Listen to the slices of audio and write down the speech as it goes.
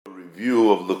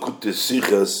review of Likutei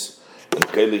Sichos and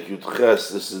Chelik Yud Ches.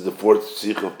 This is the fourth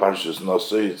Sicha of Parshas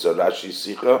Nosei. It's a Rashi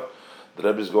Sicha. The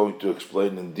Rebbe is going to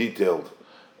explain in detail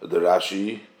the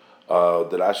Rashi of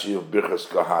Birchas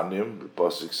Kahanim. The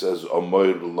pasuk says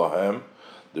Omer Lahem.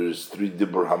 There's three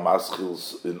Dibur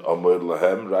Hamaschils in Omer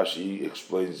Lahem. Rashi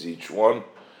explains each one,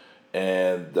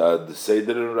 and the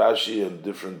Seder in Rashi and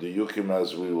different diyukim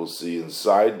as we will see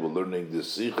inside. We're learning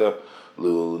this Sicha.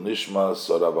 Lil Nishma,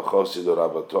 Rav Chosid,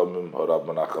 Rav Atomim, Rav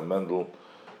Menachem Mendel,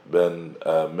 Ben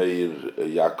Meir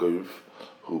Yaakov,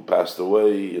 who passed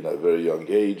away in a very young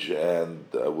age, and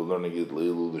we're learning it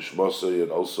Lil Nishmosei,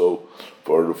 and also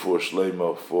for Refuah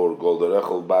Shlema for Golda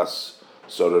Rechel Bas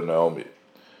Sarah Naomi.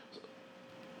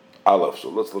 Aleph. So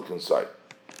let's look inside.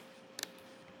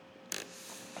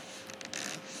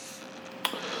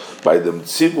 By the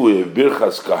Tzivui of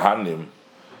Birchas Kahanim,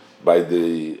 by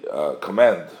the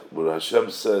command where Hashem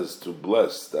says to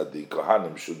bless, that the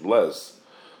Kohanim should bless,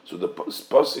 so the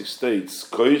pasuk states,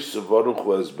 "Kois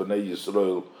varuchu es bnei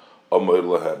Yisrael omer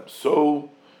lahem." So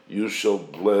you shall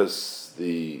bless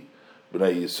the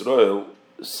bnei Yisrael.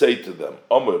 Say to them,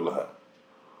 omer lahem.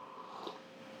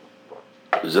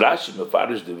 Rashi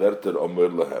mefarish the verter omer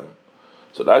lahem.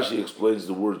 So Rashi explains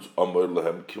the words omer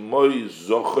lahem. Kimoi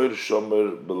zocher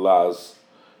shomer belaz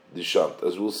dishant.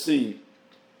 As we'll see,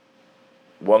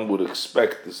 one would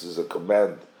expect this is a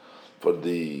command for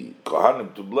the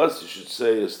Kohanim to bless. You should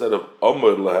say, instead of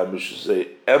Omer Lahem, you should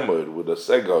say Emer with a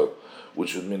segal,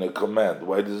 which would mean a command.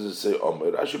 Why does it say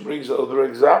Omer? Rashi brings other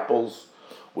examples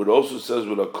where it also says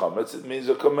with a comment, it means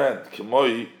a command.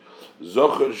 Kimoi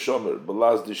Zocher Shomer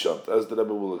Balaz Dishant, as the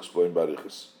Rebbe will explain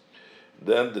Barichas.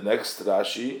 Then the next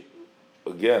Rashi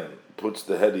again puts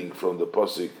the heading from the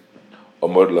pasuk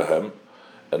Omer Lahem,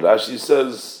 and Rashi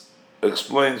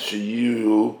explains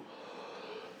Sheyu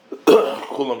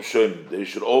Kulam Shem. They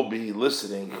should all be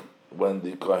listening when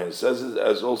the Kohen says it,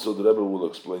 as also the Rebbe will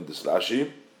explain this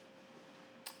Rashi.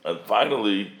 And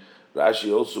finally,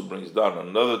 Rashi also brings down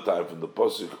another time from the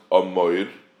pasuk Omer,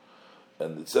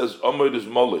 and it says Omer is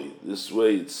Moli. This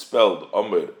way it's spelled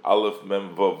Omer Aleph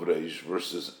Mem Vav Reish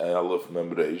versus Aleph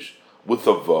Mem Reish with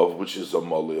a Vav, which is a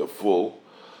Moli, a full.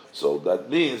 So that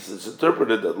means it's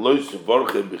interpreted that Lois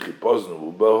Vorchem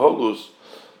B'chipoznu U'Beholus,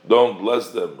 don't bless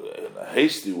them in a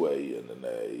hasty way and in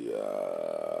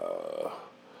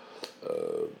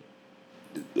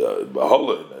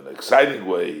an exciting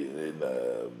way.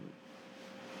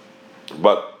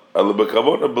 But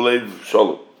Alebekavona believe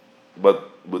Shalom, but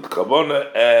with kavona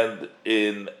and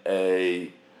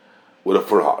with a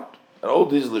full heart. And all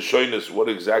these Lashonis, what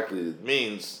exactly it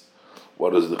means.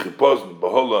 What is the chipos and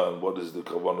bahola, and what is the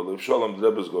kavanah lev shalom? The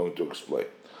Rebbe is going to explain.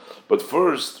 But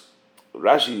first,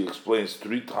 Rashi explains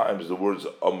 3 times the words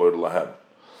Omer Lahem.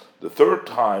 The third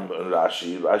time in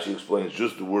Rashi explains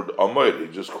just the word Omer. He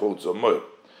just quotes Omer.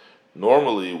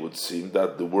 Normally, it would seem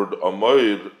that the word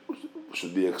Omer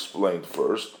should be explained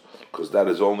first, because that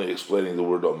is only explaining the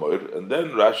word Omer, and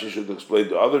then Rashi should explain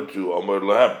the other 2 Omer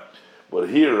Lahem. But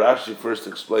here, Rashi first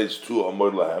explains 2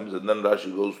 Omer Lahems, and then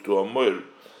Rashi goes to Omer,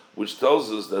 which tells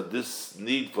us that this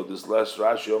need for this last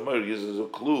Rashi Omer gives us a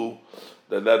clue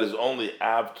that is only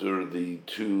after the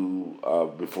 2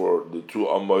 before the 2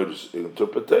 Omer's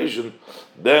interpretation.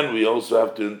 Then we also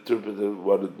have to interpret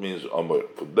what it means Omer.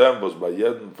 For them was by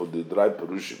Yedin, for the Drei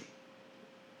Perushim.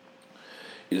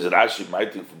 Is Rashi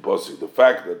mighty from Posik? The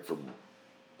fact that from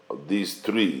these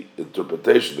 3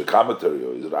 interpretations, the commentary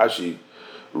is Rashi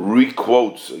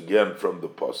re-quotes again from the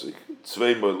Posik.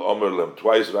 Tzvei Omer Lem,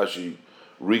 twice Rashi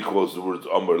re-quotes the words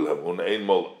Omer Lem, un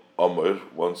mol Omer,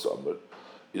 once Omer,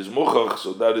 is Muchach,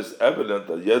 so that is evident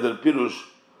that Yeder Pirush,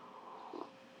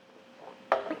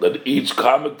 that each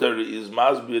commentary is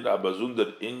Masbir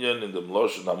Abazunder Inyan in the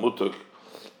Mloshen HaMutak,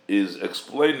 is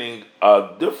explaining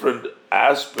a different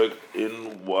aspect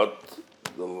in what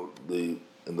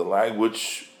in the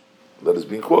language that is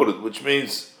being quoted, which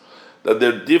means that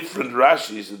there are different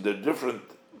Rashis and there are different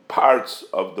parts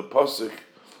of the Pasuk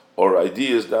or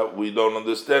ideas that we don't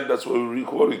understand. That's why we're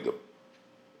re-quoting them.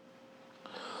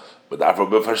 But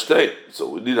so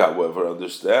we need, however,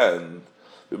 understand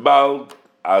about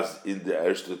as in the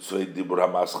Erste Zwei Dibur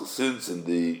HaMaschil, since in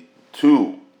the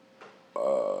 2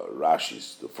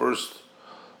 Rashis, the first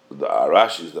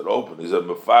Rashis that open is a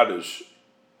Mefarish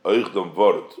Oichdom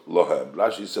Vort Lohem.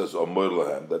 Rashi says Omer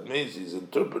Lohem. That means he's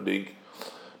interpreting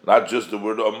not just the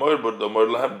word Omer, but Omer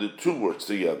Lohem, the 2 words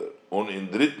together. On in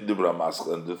Dritten Dibur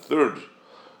HaMaschil, and the third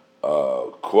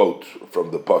quote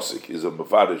from the pasuk is a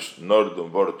mefarish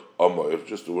nordem word Omer,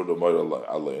 just the word Omer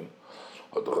alone.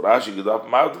 Rashi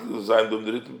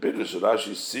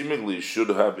seemingly should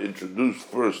have introduced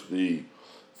first the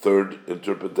third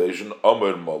interpretation,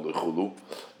 Omer Malichulu.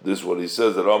 This is what he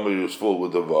says, that Omer is full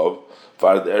with the Vav,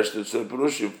 Fard Eshtet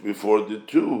Perushim, before the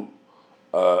two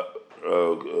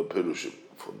Perushim.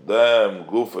 From them,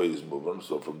 Gufa is moving,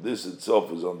 so from this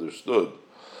itself is understood.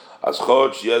 As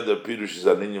Choch Yeder Pirush is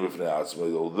Aninim B'fnei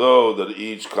Atzmai, although that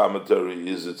each commentary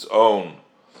is its own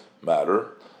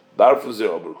matter, Darfus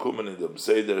Oberkumen in them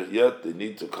say that yet they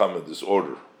need to come in this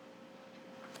order.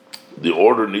 The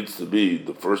order needs to be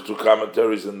the first two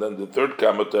commentaries and then the third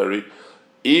commentary,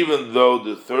 even though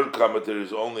the third commentary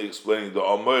is only explaining the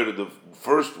Omer, the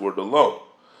first word alone.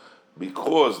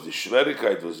 Because the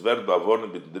Schwerigkeit was Verd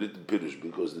Bavonim mit dritten Pirush,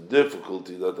 because the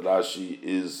difficulty that Rashi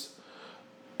is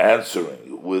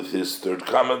answering with his third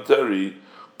commentary,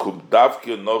 Kum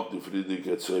Davke noch die Friedrich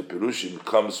Etzrei Pirushim,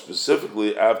 comes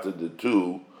specifically after the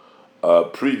two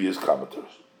previous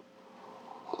commentaries.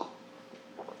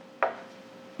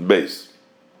 Base.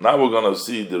 Now we're going to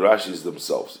see the Rashis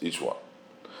themselves, each one.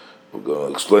 We're going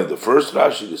to explain the first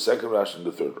Rashi, the second Rashi, and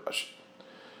the third Rashi.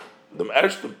 The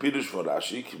erste Pirush von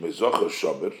Rashi, Ki Mezocher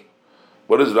Shomer.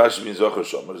 What does Rashi mean, Zocher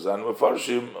Shomer? Zan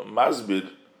Mefarshim Masbir.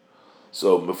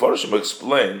 So Mefarshim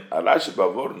explain, a Rashi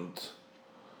bewornt,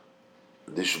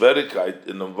 the Schwerigkeit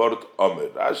in the word Omer.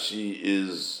 Rashi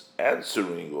is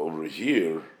answering over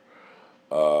here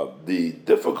the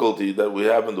difficulty that we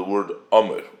have in the word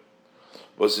Omer.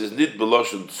 Was is nit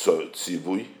beloshon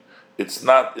tzivui. It's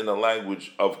not in a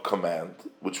language of command,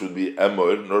 which would be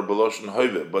emor, nor beloshon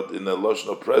hoive, but in a loshon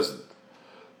of present.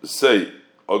 Say,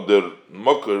 oder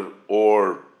mocker,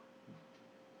 or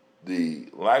the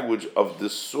language of the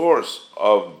source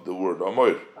of the word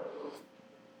amor.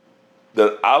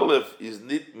 The aleph is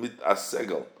nit mit a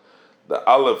segel. The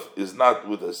aleph is not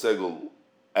with a segel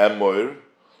amor,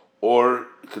 or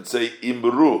you could say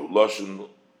imru, loshon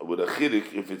with a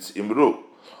chirik if it's imru.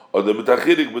 Or the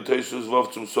mitachirik b'toisus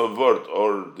vav zum sov word,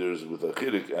 or there's with a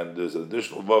chirik and there's an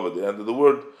additional vav at the end of the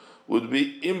word, would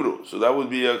be imru. So that would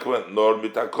be a comment. Nor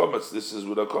mitakometz. This is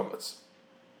with a kometz.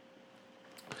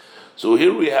 So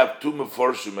here we have two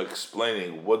meforshim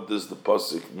explaining what does the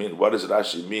pasuk mean. What does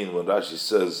Rashi mean when Rashi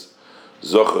says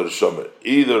zocher shomer?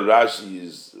 Either Rashi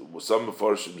is, some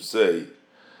meforshim say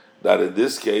that in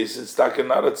this case it's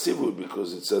takenara tzivui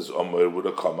because it says omer with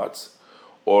a kometz.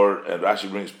 And Rashi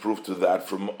brings proof to that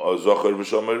from Zocher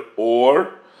v'Shomer,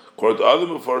 or according to other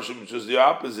Mefarshim, which is the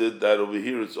opposite, that over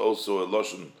here it's also a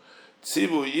Lashon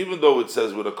Tzivu, even though it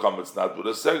says with a comma, it's not with a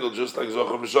segel, just like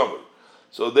Zocher v'Shomer.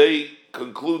 So they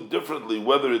conclude differently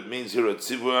whether it means here a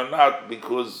Tzivu or not,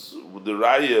 because the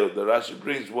Raya, the Rashi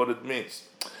brings what it means.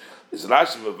 It's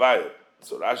Rashi Mevayah,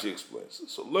 so Rashi explains.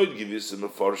 So Lloyd gives you some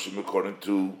Mefarshim according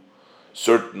to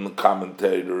certain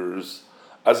commentators.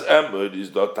 As Emor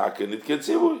is not taken, it gets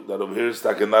tzivui. That over here is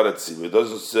taken not at tzivui. It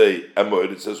doesn't say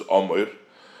Emor, it says Omer.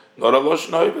 Not a Lashon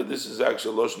Haiva. This is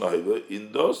actually Lashon Haiva.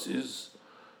 In those is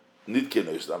Nitke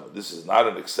Neishdama. This is not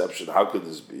an exception. How could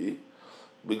this be?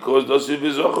 Because those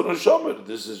is Zocher and Shomer.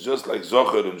 This is just like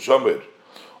Zocher and Shomer.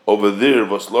 Over there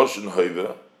was Lashon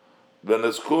Haiva. When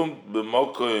it's come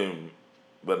b'mokoim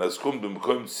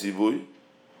tzivui.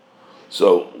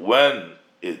 So when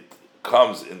it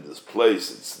comes in this place,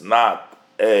 it's not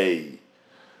a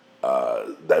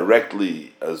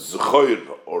directly a zocher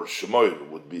or shemoir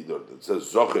would be there. It says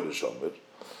zocher and shomer.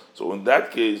 So in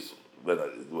that case, when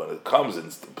it comes in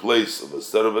the place of a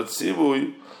set of a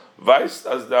tzivui, weist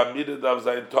as the amidah dav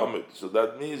zayin tomit. So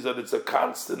that means that it's a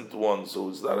constant one. So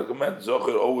it's not a command.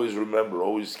 Zocher, always remember,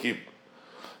 always keep.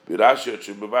 Rashi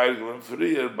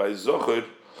by zocher,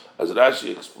 as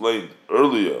Rashi explained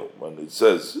earlier when it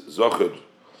says zocher.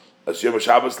 We should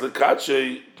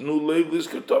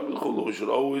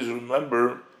always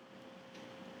remember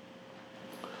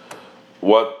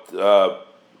what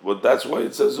that's why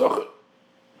it says Zocher.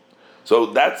 So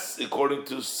that's according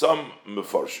to some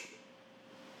Mefarshim.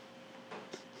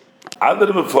 Other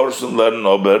Mefarshim learn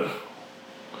Ober.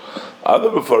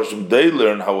 Other Mefarshim, they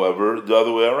learn, however, the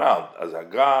other way around. As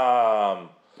Agam,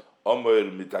 Omer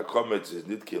mitakometz is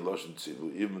nitke loshen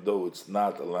tzivu, even though it's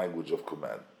not a language of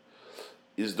command.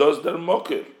 Is does der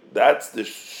moker. That's the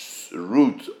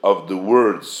root of the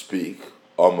word speak,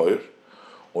 Omer.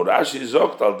 Und Rashi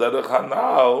sagt al derech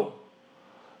hanal,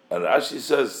 and Rashi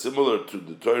says similar to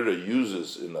the Torah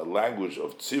uses in a language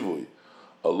of tzivui,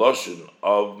 a loshon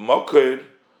of moker,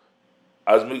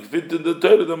 as mikvit in the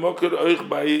Torah, the moker oich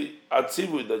by a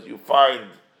tzivui, that you find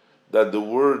that the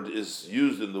word is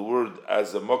used in the word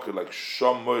as a moker, like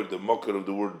shomer, the moker of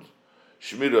the word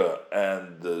Shmira,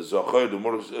 and Zocher, the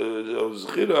more of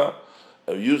Zechira,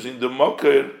 using the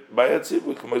mocker by a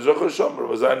tzibui.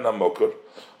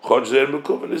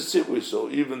 So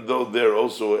even though they're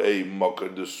also a mocker,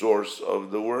 the source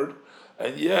of the word,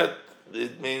 and yet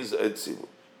it means a tzibui.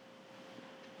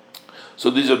 So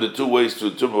these are the two ways to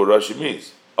interpret what Rashi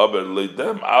means. Aber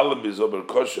leidem alam is aber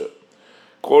kosher.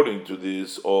 According to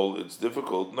this, all it's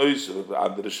difficult.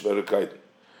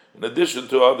 In addition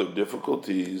to other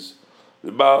difficulties, the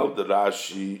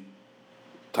Rashi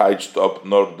touched up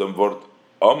nor dem word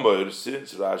Omer,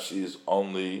 since Rashi is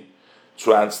only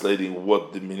translating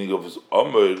what the meaning of his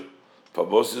Omer. So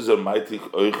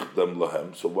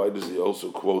why does he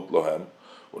also quote Lohem?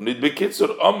 Why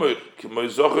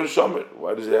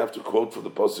does he have to quote for the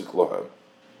pasuk Lohem?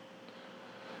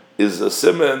 Is a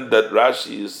simon that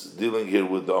Rashi is dealing here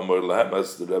with the Omer Lohem,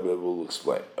 as the Rebbe will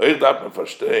explain. Why is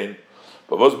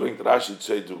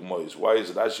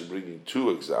Rashi bringing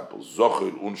two examples,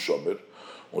 Zocher und Shomer,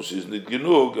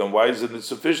 and why isn't it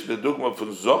sufficient the dogma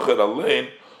from Zocher allein,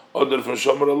 or from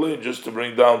Shomer allein, just to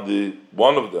bring down the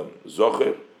one of them,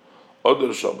 Zocher, or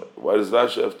Shomer? Why does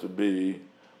Rashi have to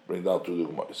bring down two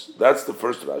dogmas? That's the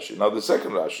first Rashi. Now the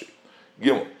second Rashi,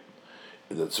 Gimel.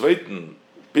 In the zweiten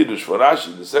Pirush for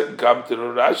Rashi, the second commentary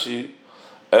of Rashi,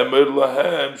 Emer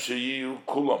lahem sheyu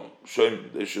kulam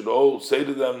shoym. They should all say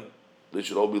to them, they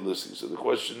should all be listening. So the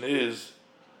question is,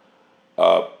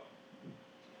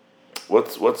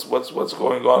 what's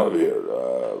going on over here?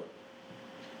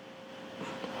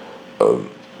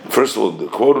 First of all, the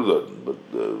quote, but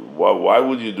why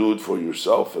would you do it for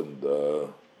yourself? And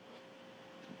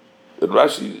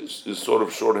Rashi is sort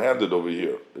of short-handed over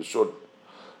here. It's short.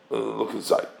 Look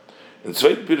inside. In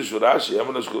Zweiten Pirush for Rashi,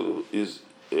 is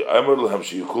Emer lahem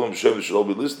sheyu kulam shoym. They should all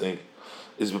be listening.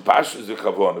 Is b'pashtus the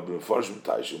kavanah b'mefarshim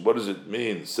taishim. What does it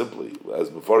mean simply, as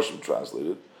mefarshim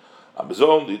translated?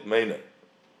 Amazon it meinen.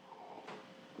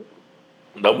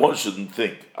 Now one shouldn't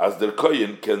think as the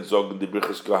kohen can zog the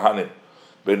brichas kahanim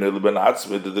ben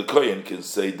atzme, that the kohen can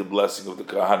say the blessing of the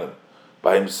kahanim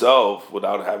by himself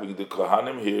without having the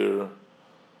kahanim here.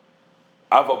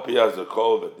 Aval piyaz the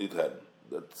kol that it had.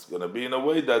 That's going to be in a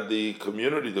way that the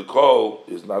community, the kol,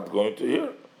 is not going to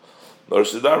hear. Nor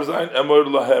shedar zayin emor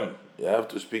lahem. You have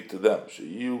to speak to them.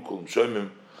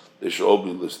 They should all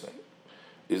be listening.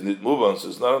 Isn't it move on? So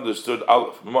it's not understood.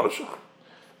 Aleph.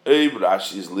 If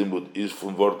Rashi's limud is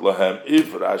from word lahem,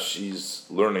 if Rashi's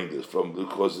learning this from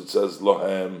because it says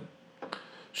lahem,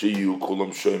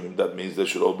 that means they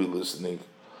should all be listening.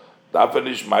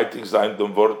 Dafanish mighting sein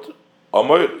dem word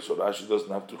amoir. So Rashi doesn't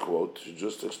have to quote. She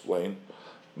just explain,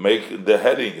 make the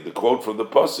heading, the quote from the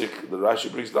pasuk. The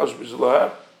Rashi brings down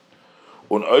lahem.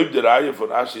 Und ob der Reihe von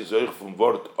Rashi ist euch vom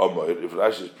Wort Omer, if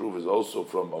Rashi's proof is also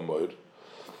from Omer,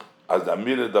 as the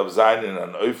Amire darf sein in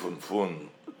an Öfen von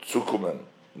Zukommen,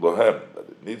 Lohem, that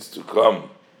it needs to come,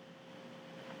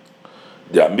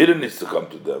 the Amire needs to come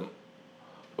to them,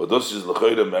 but this is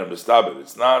L'choyre mer mistaber.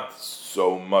 It's not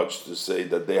so much to say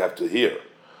that they have to hear,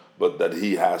 but that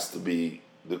he has to be,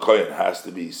 the Kohen has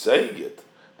to be saying it,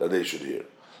 that they should hear.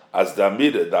 As the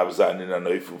Amire darf sein in an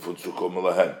Öfen von Zukommen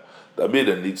Lohem, the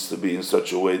Amida needs to be in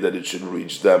such a way that it should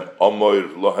reach them,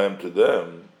 Omoir Lohem to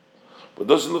them. But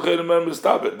this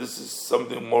is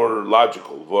something more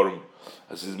logical.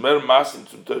 As is mer masim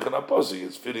zum Teuchen HaPosik,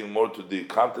 it's fitting more to the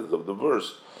content of the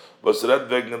verse. But red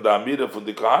wegen the Amida for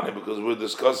the Kohanim, because we're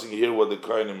discussing here what the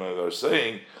Kohanim are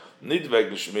saying. Nid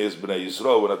wegen Shmias Bnei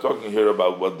Yisrael. We're not talking here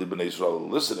about what the Bnei Yisrael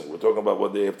are listening. We're talking about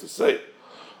what they have to say.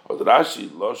 Or Rashi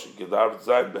Losh Gedarv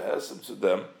Zayin Behesem to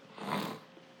them.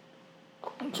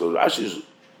 So Rashi's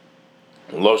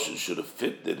Loshen should have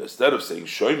fit it. Instead of saying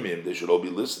Shoymim, they should all be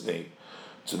listening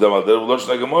to them.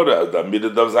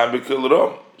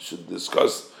 Should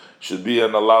discuss, should be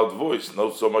an loud voice,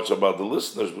 not so much about the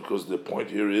listeners, because the point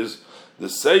here is the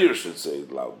sayer should say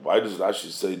it loud. Why does Rashi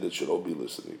say that should all be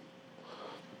listening?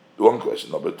 One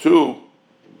question. Number two,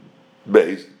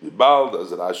 based Bibal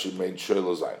does Rashi mean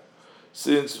Shoylo Zayin?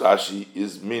 Since Rashi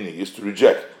is meaning is to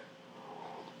reject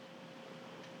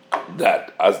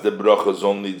that as the brachas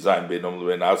only zayin beinom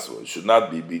lebein atzmo, it should not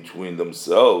be between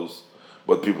themselves.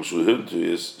 What people should hear to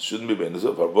is shouldn't be bein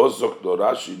themselves. Avos zok do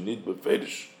Rashi nid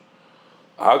beferish.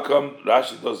 How come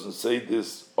Rashi doesn't say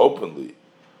this openly?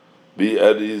 Be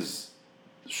is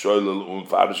shoylel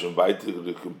unfarish and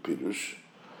weitere pirush,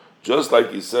 just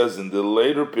like he says in the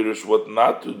later pirush what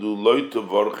not to do. Loy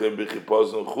tevorchem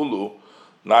b'chipazon chulu.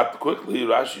 Not quickly.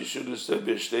 Rashi should have said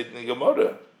v'shteit in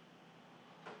Gemara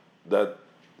that.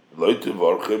 Leute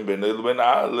vorchem benel ben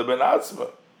atzma.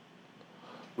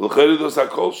 L'cheridos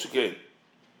hakol shikein.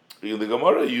 The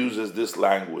Gemara uses this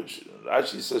language.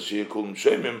 Rashi says sheyekulim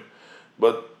shemim,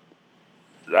 but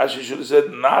Rashi should have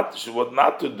said what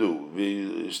not to do.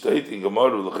 We stating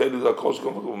Gemara l'chelik hakol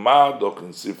shkom ma doch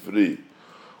in Sifri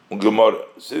Gemara.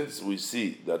 Since we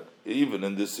see that even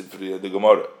in this Sifri the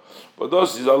Gemara, but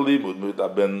this is alimud mit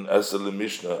ben esel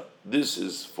Mishnah. This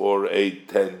is for a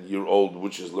 10-year-old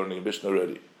which is learning Mishnah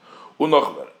already.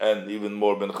 Unochmer, and even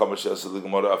more ben chamash esel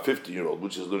Gemara, a 50-year-old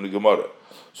which is learning Gemara.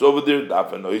 So over there,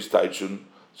 dafen ois taichun.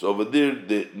 So over there,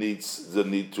 the need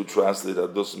to translate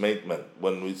ados maintenance.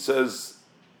 When it says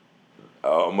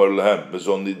Amar lehem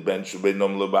bezon nid bench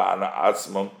beinom leba'ana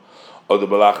atzmam, or the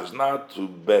balach is not to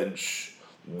bench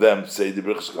them, say the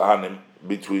brichs kahanim,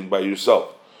 between by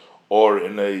yourself, or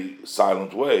in a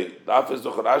silent way. Daf is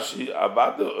doch Rashi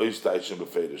abad the ois taichun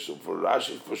befeder. So for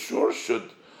Rashi, for sure should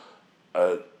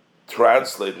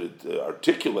translate it,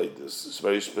 articulate this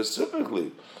very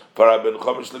specifically. For a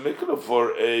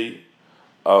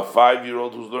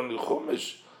 5-year-old who's learning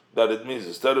Chumash, that it means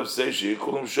instead of say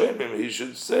Sheikulim Shemim, he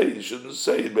shouldn't say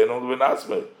Beinom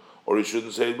Benatzmei, or he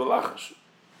shouldn't say Belachash.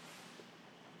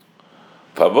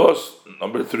 Favos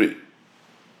number 3.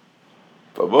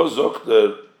 Favos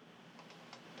Zokter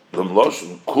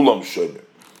Ramloshim Kulam Shemim.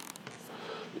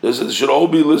 This is should all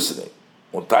be listening.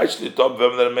 Who's the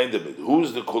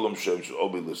Kulam Shemim should all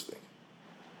be listening.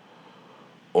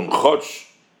 Chotch.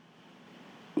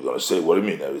 We're going to say, what do you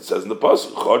mean? It says in the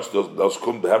pasuk,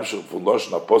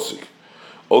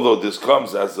 although this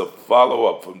comes as a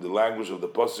follow-up from the language of the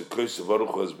pasuk,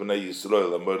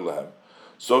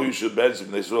 so you should mention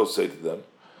Bnei Yisrael, say to them,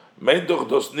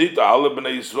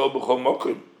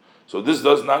 so this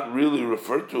does not really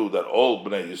refer to that all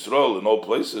Bnei Yisrael in all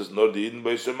places, nor the Eden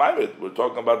Beis Shemayim. We're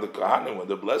talking about the Kohanim when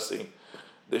they're blessing.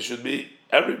 There should be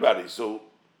everybody. So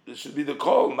this should be the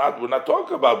call. We're not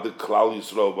talking about the Klal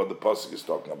Yisrael, what the pasuk is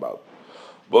talking about.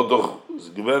 But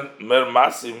given mer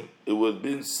masim, it would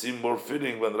be seem more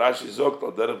fitting when Rashi zogt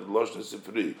al derech loshne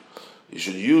sifri. You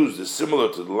should use the similar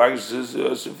to the language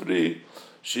sifri.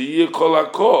 Sheyeh kol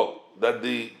hakol, that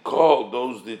the call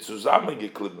those the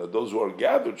zusammengeklebene, those who are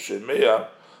gathered shemeya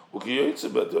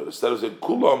ukiyotzebet. Instead of saying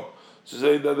kulam, to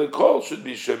say that the call should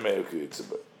be shemeya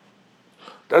ukiyotzebet.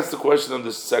 That's the question on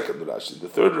the second Rashi. The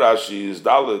third Rashi is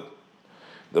Dalet,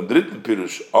 the dritten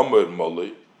Pirush, Omer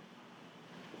Moli,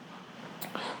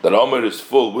 that Omer is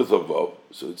full with a vav.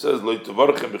 So it says, Lo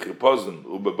yitavarchem b'chipazin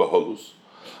ubebaholus,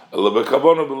 ela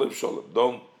bekavona b'lev sholem.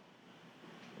 Don't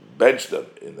bench them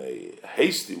in a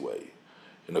hasty way,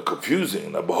 in a confusing,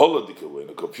 in a beholadic way, in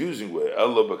a confusing way,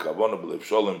 ela bekavona b'lev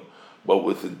sholem, but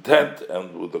with intent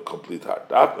and with a complete heart.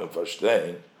 That and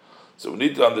verstehen. So we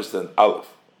need to understand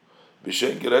Aleph. We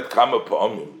have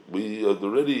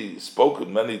already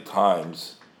spoken many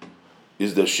times.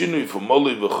 Is the shinui for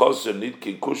moli v'choser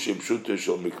nitkin kushim shuter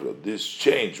shel mikra? This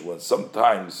change when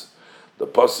sometimes the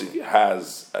pasuk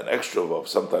has an extra vav,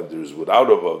 sometimes there is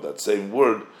without a vav. That same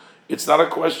word, it's not a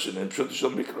question in shuter shel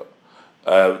mikra.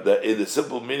 In the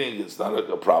simple meaning, it's not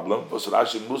a problem. But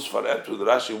Rashi musfar answer. The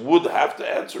Rashi would have to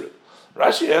answer it.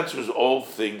 Rashi answers all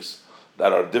things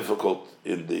that are difficult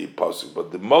in the pasuk,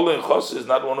 but the Mole and Chos is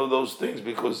not one of those things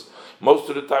because most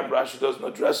of the time Rashi doesn't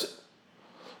address it.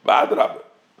 But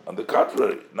on the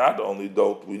contrary, not only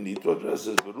don't we need to address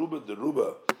it, but the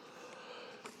Ruba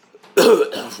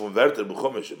from Werter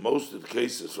B'Chumash, in most of the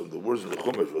cases from the words in the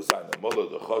Chumash was the Mole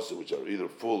the Chos, which are either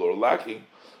full or lacking.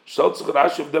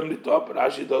 Rashi of them nitop, but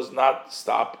Rashi does not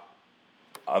stop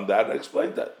on that and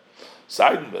explain that.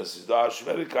 Unless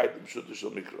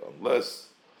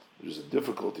there's a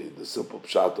difficulty in the simple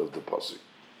pshat of the pasuk.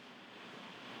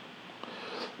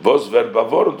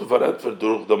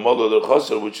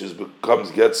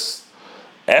 Which gets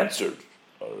answered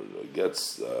or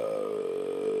gets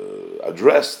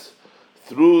addressed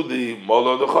through the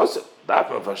mola the chaser.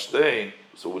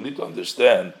 So we need to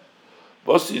understand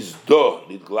what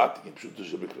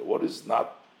is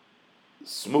not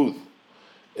smooth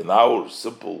in our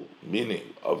simple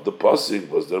meaning of the pasuk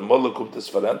was the molekum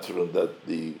tesfarentron, that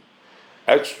the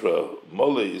extra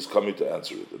mole is coming to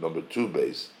answer it. The number 2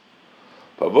 base.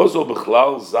 Why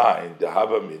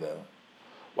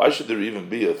should there even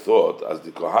be a thought, as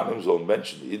the Kohanim all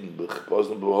mentioned,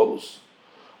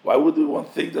 why would one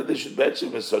think that they should mention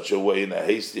him in such a way, in a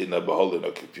hasty, in a behol, in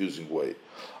a confusing way?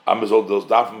 Amazol those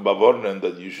dafim bavornen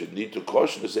that you should need to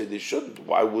caution to say they shouldn't.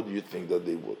 Why would you think that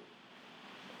they would?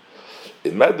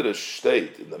 In the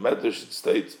Medrash it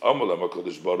states, Amalem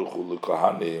HaKadosh Baruch Hu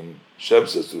l'Kohanim, Shem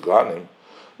says to Kohanim,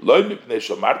 Lo mipnei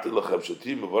shamarti lechem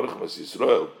shetim mevarchem es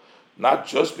Yisrael, not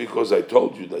just because I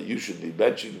told you that you should be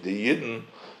benching the Yidden,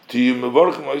 to you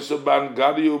mevarchem oisah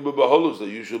ba'angaria u'bebaholus, that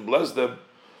you should bless them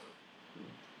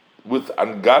with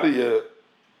angaria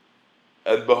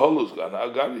and beholus. And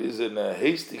agari is in a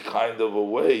hasty kind of a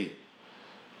way,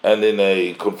 and in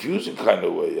a confusing kind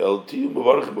of way.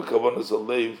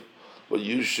 But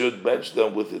you should bench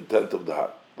them with intent of the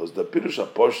heart. Because the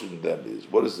pirush portion then is,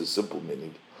 what is the simple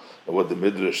meaning? And what the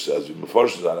Midrash says,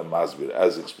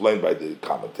 as explained by the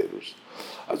commentators.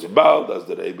 As about as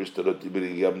the Reibish the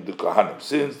Kohanim,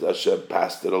 since Hashem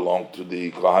passed it along to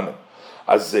the Kohanim,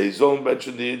 as they zone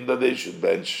mentioned the Yidden that they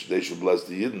should bless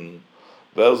the Yidden,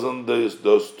 Velzen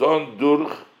doston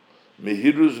durch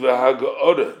mihirus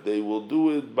v'hagaore. They will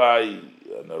do it by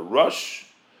in a rush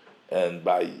and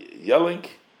by yelling.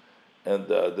 And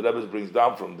the Rebbe brings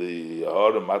down from the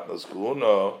Ha'ara Matnas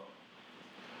Kuhuna,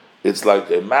 it's like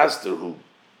a master who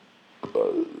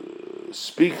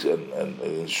speaks and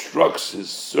instructs his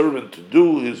servant to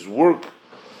do his work,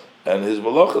 and his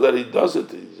malacha that he does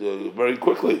it very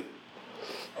quickly.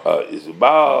 Is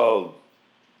about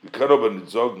the Karoban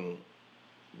Nitzogen,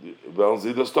 weil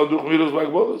sie das dann durch Mirus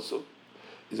Bagbolas. So,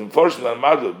 is unfortunately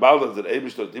matter, bald as the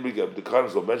Ebish that Tibigam, the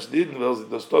Karns of Mensch didn't, weil sie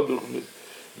das dann durch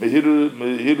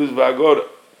Mirus Bagora.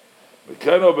 We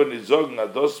can't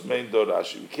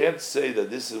say that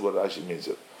this is what Rashi means.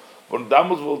 Von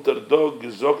damals wollte da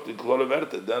gesagt in klare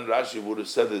Werte, then Rashi would have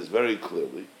said this very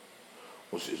clearly.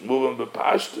 Und she's moving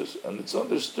bepashtus, and it's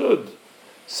understood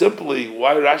simply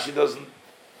why Rashi doesn't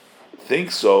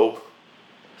think so.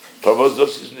 Why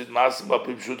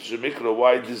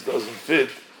this doesn't fit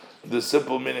the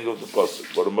simple meaning of the pasuk.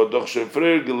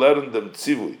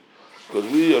 Because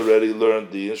we already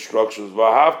learned the instructions.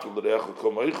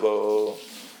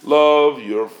 Love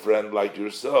your friend like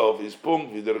yourself. Is pung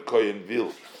vider koyin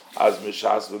vil as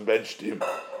mishas when benched him.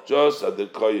 Just as the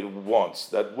koyin wants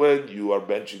that when you are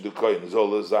benching the koyin, as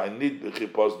all as I need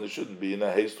bechipos, it shouldn't be in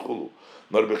a haste chulu,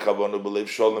 nor bechavonu believe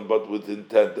shalom, but with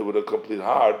intent and with a complete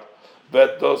heart. So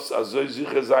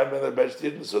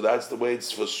that's the way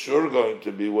it's for sure going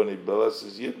to be when he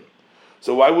blesses Yidden.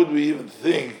 So why would we even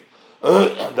think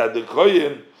that the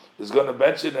koyin is going to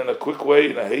bench it in a quick way,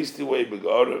 in a hasty way?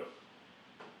 Begorah.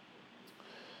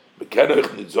 We can't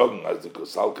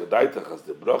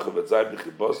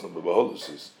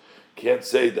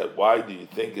say that. Why do you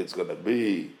think it's going to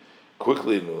be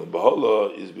quickly in the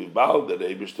Behola? Is bibal that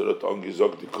Eibishter on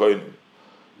gizog the koyin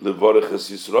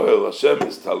levorechas Yisrael. Hashem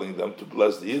is telling them to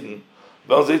bless the Yidden.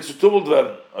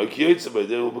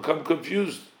 They will become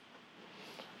confused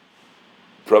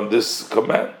from this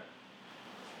command.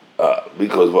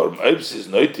 Because what is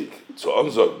noitik, so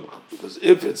onzog, because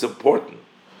if it's important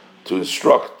to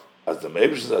instruct as the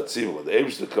Meibish Zatziv, when the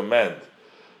Eibish command,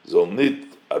 Zolnit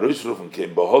Arushruf and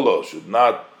Kein Baholo should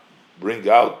not bring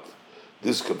out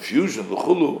this confusion,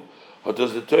 L'chulu, how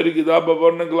does the Torah get up by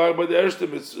the first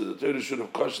mitzvah? The Torah should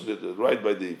have cautioned it right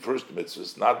by the first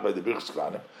mitzvah, not by the Birchas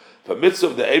Kohanim. If a mitzvah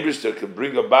of the Eibish can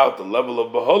bring about the level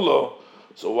of Baholo,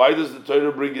 so why does the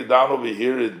Torah bring it down over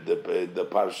here in the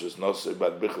Parashas Nosei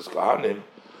about Birchas Kohanim?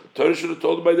 The Torah should have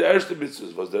told by the first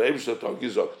mitzvahs, was the Eibish Tong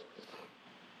Gizokt.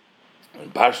 In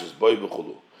Parshas Boy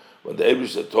B'chulu, when the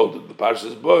Eibush had told it, the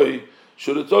Parshas Boy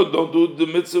should have told, don't do the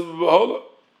mitzvah of B'hola,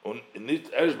 and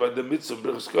not erst by the mitzvah of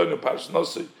Birchas Kohanim in Parshas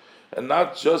Nosei, and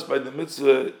not just by the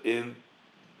mitzvah in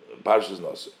Parshas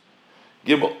Nosei.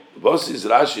 Gimel, was is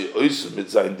Rashi oisem mit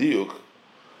sein diuk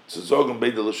zu sagen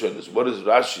beide Lashonos? What does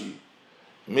Rashi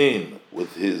mean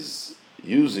with his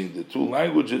using the two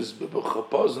languages,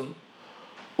 B'chapozen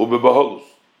or B'holus?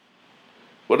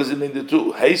 What does it mean, the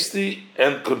two? Hasty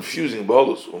and confusing. Where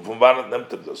does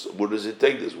it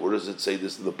take this? Where does it say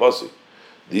this in the pasuk?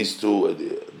 These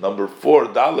two, number 4,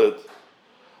 Dalet.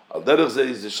 Al derech zeh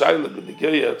is the shaila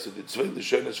b'nikeya to the tzvei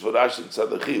l'shonos for Rashi and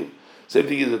Tzadachil. Same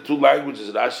thing is the two languages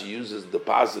Rashi uses in the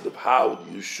positive how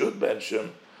you should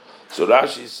mention. So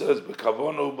Rashi says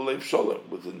b'kavono b'leiv sholem,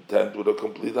 with intent, with a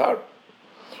complete heart.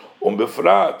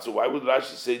 Befrat. So why would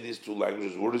Rashi say these two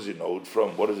languages? Where does he know it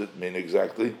from? What does it mean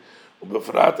exactly?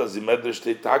 Befrat as the Medrash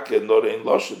teitake nor ein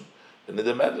loshen. And in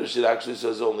the Medrash it actually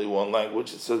says only one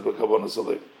language. It says b'kavona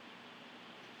salek.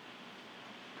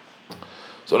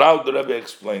 So now the Rebbe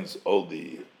explains all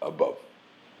the above.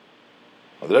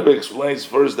 And the Rebbe explains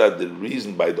first that the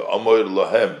reason by the Amoir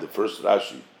Lohem, the first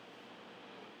Rashi,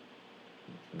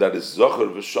 that is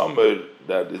Zocher v'Shomer,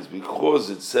 that is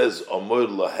because it says Amoir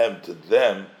Lohem to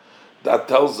them. That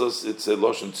tells us it's a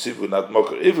Loshen Tzivu, not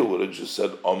Moker. If it would have just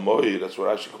said Amoir, that's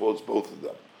where Rashi quotes both of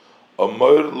them.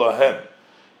 Amoir Lahem.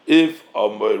 If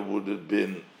Amoir would have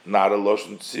been not a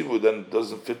Loshen Tzivu, then it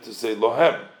doesn't fit to say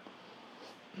Lohem.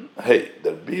 Hey,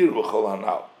 the Bir V'chol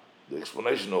Hanal. The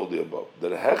explanation all the above. The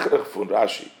Hechrech from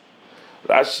Rashi.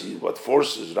 Rashi, what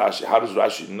forces Rashi? How does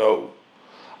Rashi know?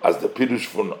 As the Pirush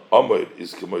from Omer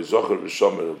is Kemoy Zocher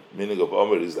v'Shomer, meaning of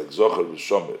Omer is like Zocher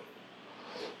v'Shomer,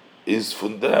 is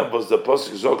from them was the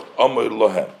Pasuk Zocht Omer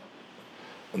Lohem.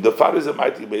 And the Far is a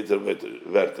mighty better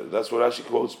Werter. That's what Rashi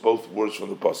quotes both words from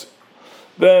the Pasuk.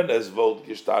 Then as Volt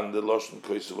gestan the Loshen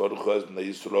Koyse Varuch Bnei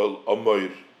Yisrael Omer,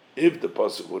 if the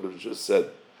Pasuk would have just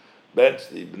said, bench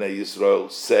the Bnei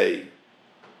Yisrael say,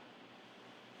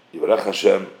 Yivarech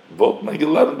Hashem, Volt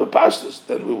Megillah B'Pashtus,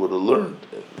 then we would have learned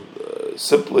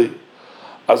simply,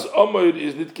 as Omer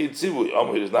is not Kitzivui,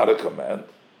 Omer is not a command,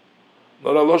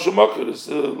 nor a Loshen Moker is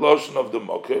the Loshen of the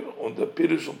Moker, and the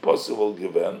Pirush of Pasuk will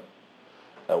given,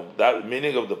 and that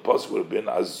meaning of the Pasuk would have been,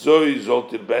 as Zoi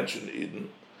Zoltir benchen Eden,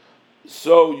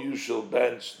 so you shall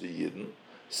bench the Yidden,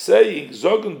 saying,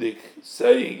 Zogendik,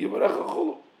 saying, Yivarech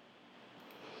HaChulu.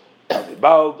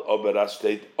 Bald Oberas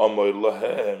state, Omer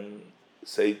Lahem,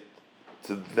 say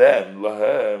to them,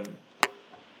 Lahem,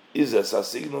 is as a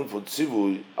signal for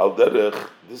Tzivui, Al Derech,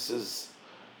 this is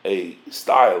a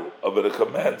style of a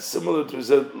command, similar to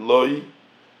said, Loi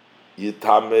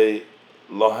Yitame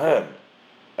Lahem.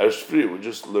 Ershfri, we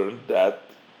just learned that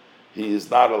he is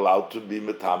not allowed to be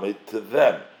Mitame to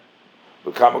them.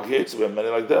 But Kamaketz, we have many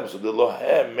like them, so the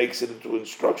Lohem makes it into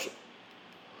instruction.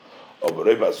 But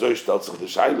then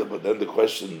the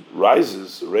question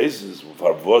raises,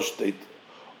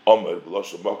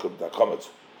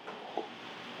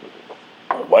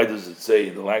 why does it say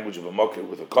in the language of a mocker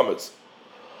with a kometz,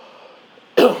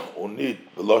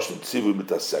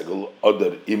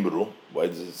 why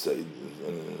does it say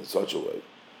in such a way?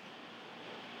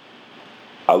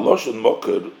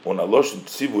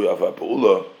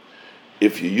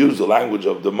 If you use the language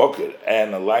of the mocker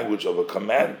and a language of a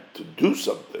command to do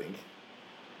something,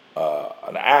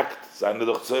 an act, these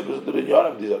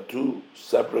are two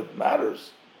separate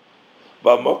matters.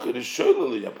 But mocker is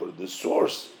the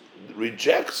source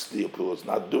rejects the appeal. It's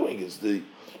not doing. It's the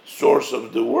source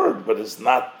of the word, but it's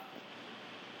not.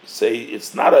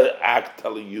 It's not an act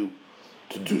telling you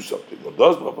to do something.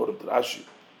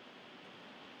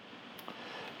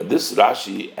 And this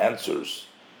Rashi answers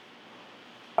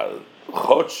that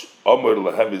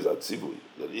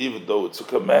even though it's a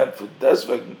command for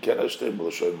deswegen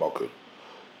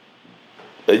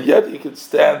and yet he can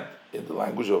stand in the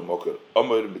language of mocker.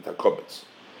 Omer mit hakometz,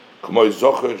 k'moy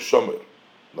zocher shomer,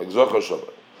 like zocher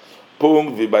shomer.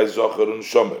 Punkt wie bei zocher and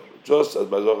shomer, just as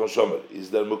by zocher and shomer is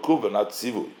there mekuva, not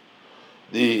tzivui.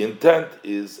 The intent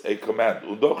is a command.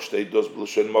 Udoch steht dos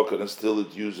b'lashon mocker, and still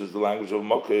it uses the language of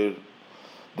mocker.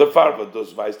 The farva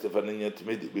does vice defaninyan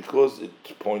tmidi, because it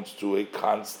points to a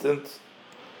constant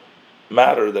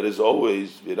matter that is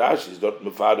always v'Rashi is not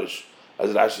mefarish.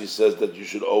 As Rashi says that you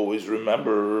should always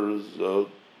remember,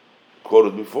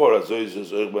 quoted before, same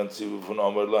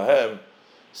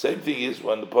thing is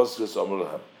when the Pasuk is Omer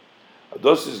Lahem.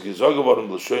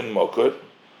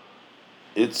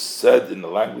 It's said in the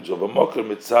language of a mocker,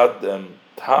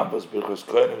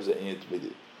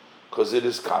 because it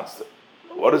is constant.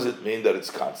 What does it mean that it's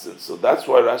constant? So that's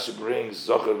why Rashi brings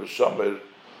Zocher v'Shomer,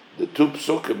 the two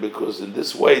psukim, because in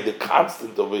this way the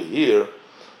constant over here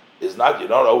is not, you're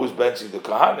not always benching the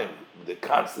Kohanim. The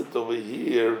constant over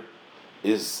here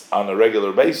is on a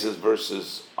regular basis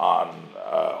versus on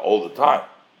all the time.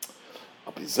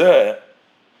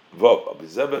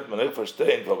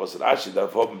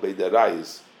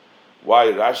 Why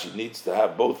Rashi needs to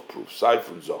have both proofs, Sai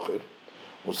from Zocher,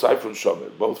 and Sai from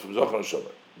Shomer, both from Zocher and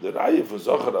Shomer. The Raya from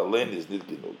Zocher alone is not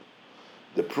genug.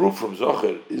 The proof from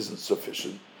Zocher isn't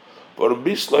sufficient. But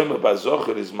Rabbi Shlomo by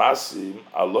Zocher is masim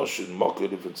aloshin moker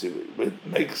defensive. It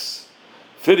makes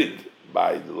fitting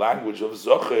by the language of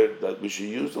Zocher that we should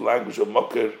use the language of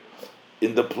moker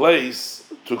in the place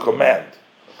to command.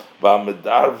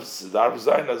 Because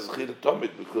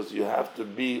you have to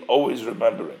be always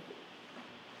remembering.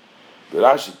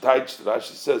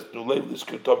 Rashi says,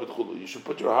 you should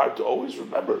put your heart to always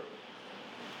remember.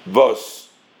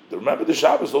 Remember the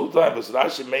Shabbos all the time.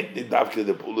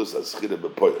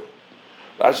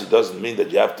 Rashi doesn't mean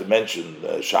that you have to mention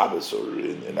Shabbos or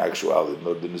in actuality.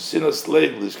 No, the Nesina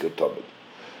slave Lishkatomit.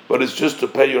 But it's just to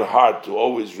pay your heart to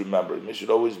always remember. It should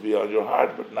always be on your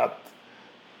heart, but not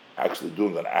actually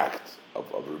doing an act of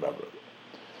remembering.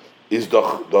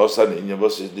 So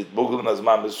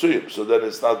then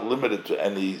it's not limited to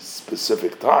any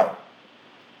specific time.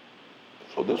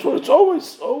 So that's what it's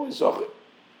always Zocher.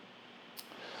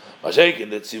 Mashiach in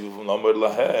the tzivu from Omer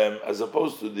Lahem, as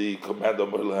opposed to the command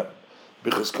of Omer Lahem,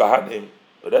 because Kahanim,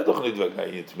 we're not talking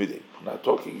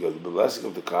the blessing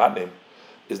of the Kahanim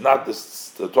is not this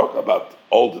to talk about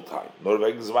all the time. Nor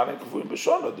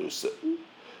there's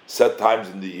set times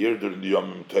in the year during the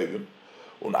Yom Tovim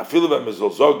Even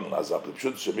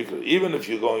if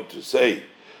you're going to say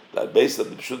that based on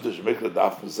the Pshuta Shemikra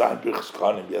Daf Zayin Birchas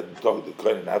Kohanim, you have the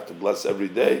Kohanim have to bless every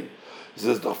day. He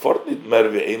says the Fortnit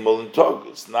Merve Einmal in Tog.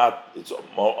 It's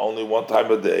only one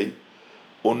time a day.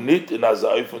 Unit in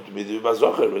Azaifun to Midi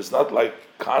Bazocher. It's not like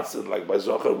constant like by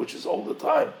Zocher, which is all the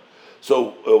time.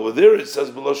 So over there it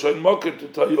says Below Shoin Moker to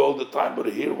tell you all the time, but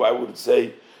here why would it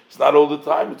say it's not all the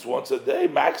time? It's once a day,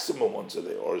 maximum once a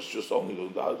day, or it's just only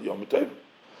the Yom Tov.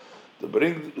 The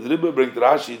Rebbe bringt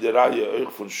Rashi the Raya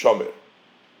Euch von Shomer.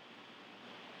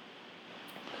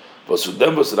 Was von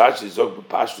dem was Rashi sagt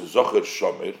bepasst Zocher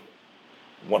Shomer,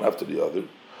 one after the other,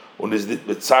 und is nicht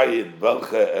bezeichnen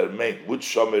welche meint, which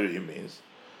Shomer he means,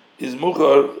 is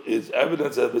Muchar is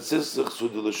evidence that besitzt sich zu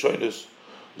der Lashonis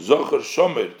Zocher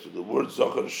Shomer, to the word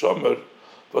Zocher Shomer,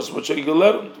 was man schon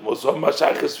gelernt, was haben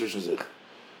Mashiachs zwischen sich.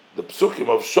 The Psukim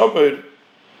of Shomer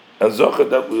and Zocher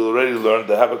that we already learned,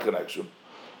 they have a connection.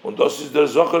 Und das ist der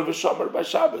Zocher v'Shomer by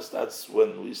Shabbos. That's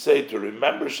when we say to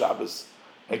remember Shabbos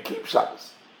and keep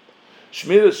Shabbos.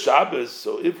 Shmiras Shabbos,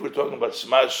 so if we're talking about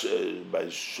Shmash by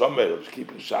Shomer, of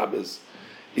keeping Shabbos,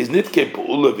 is not kein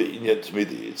Pe'ula v'Inyan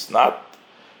Tmidi. It's not,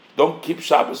 don't keep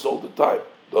Shabbos all the time.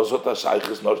 Those are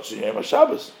Tashaychas not Tziyem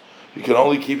Shabbos. You can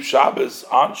only keep Shabbos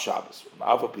on Shabbos.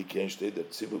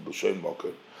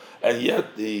 And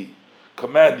yet the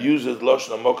command uses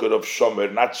Lashon HaMokar of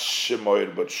Shomer, not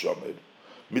Shemoyer but Shomer.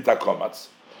 Mitakomatz.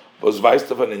 Was weiß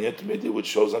davon in Yetmidi, which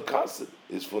shows a constant,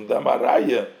 is from them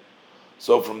Araya.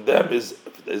 So from them is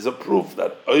a proof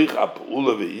that Oich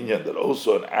Ap'ula v'Inyan, that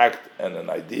also an act and an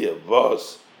idea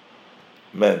was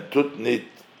men tut nit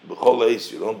b'chol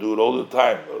eis, you don't do it all the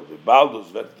time, or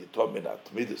v'baldus vet gitom min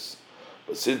atmidus.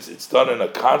 But since it's done in a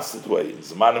constant way, in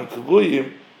Zmanim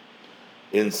Kavuyim,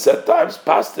 in set times,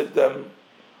 past them,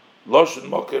 Lashon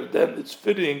Moker, then it's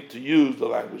fitting to use the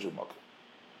language of Moker.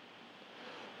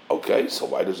 Okay, so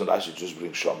why doesn't Rashi just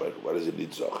bring Shomer? Why does it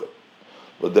need Zocher?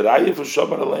 But the Raya for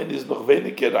Shomer alone is noch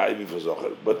weniger Raya for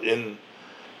Zocher. But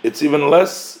it's even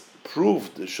less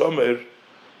proof, the Shomer,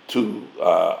 to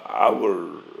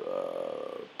our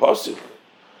Pasuk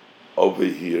over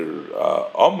here.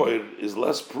 Omer is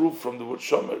less proof from the word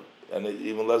Shomer, and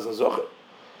even less than Zocher.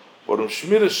 But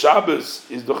Shmiras Shabbos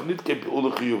is doch nit kein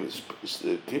Pe'ula Chiyuvis.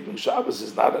 Keeping Shabbos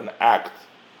is not an act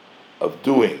of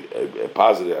doing a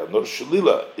positive, nor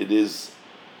shalila. It is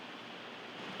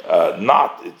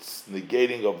not. It's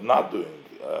negating of not doing.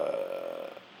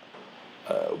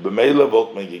 B'meila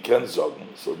volt men yiken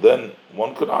zogen. So then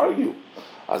one could argue,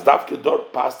 as dafke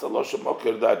dort past the Lashon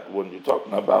Moker, that when you're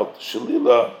talking about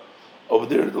shalila, over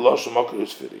there the Lashon Moker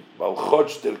is fitting. Val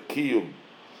chodsh der kiyum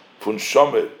fun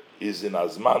shomer is in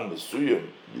azman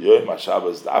mesuyim b'yoyim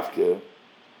HaShabbos dafke.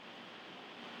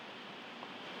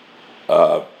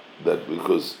 That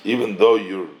because even though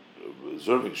you're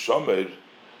observing Shomer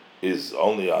is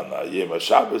only on Yom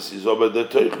HaShabbos, is over the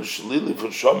Teichen Shlili for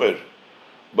Shomer,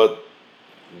 but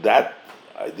that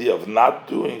idea of not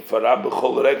doing Farah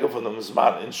B'chol Rega from the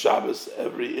Mizman in Shabbos,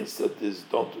 every instant is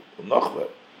don't Nochmer.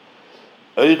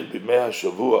 Eich B'mei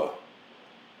HaShavua,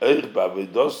 Eich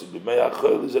B'avidosi B'mei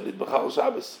HaChol is Adit B'chal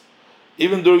Shabbos.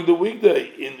 Even during the weekday,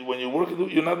 when you're working,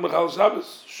 you're not B'chal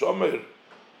Shabbos. Shomer,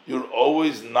 you're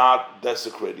always not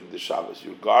desecrating the Shabbos.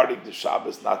 You're guarding the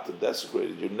Shabbos not to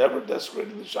desecrate it. You're never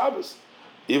desecrating the Shabbos.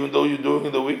 Even though you're doing it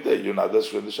in the weekday, you're not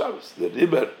desecrating the Shabbos. The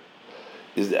Riber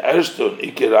is the Ershton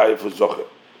Ikeraya for Zocher.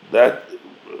 That,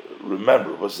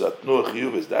 remember, was that Nuach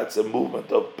Yuvis. That's a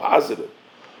movement of positive.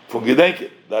 From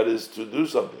Gedenken, that is to do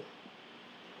something.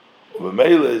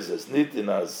 Umemela is as nitin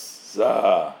as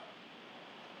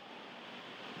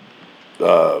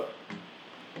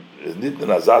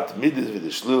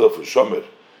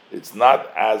it's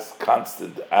not as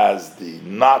constant as the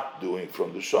not doing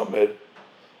from the Shomer.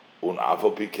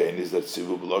 Is that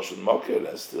Sivu B'Lashon Moker,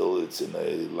 and still it's in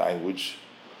a language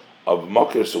of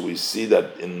Moker, so we see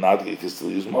that in not you can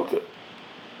still use Moker.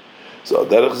 So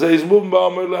Derech Zeh is moving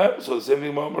Ba'omer Lahem, so the same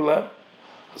thing Ba'omer Lahem.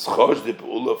 As Chosh the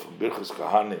Pe'ula from Birchas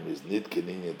Kohanim is nit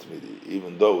Keninyan Tmidi,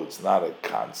 even though it's not a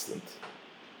constant.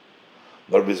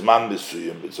 Nor bisman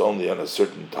besuyim, it's only on a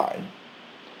certain time.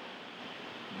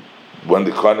 When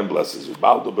the Kohanim blesses you,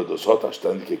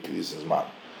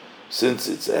 since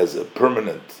it has a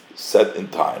permanent set in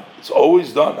time, it's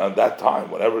always done at that time,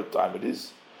 whatever time it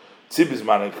is.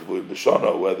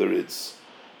 Whether it's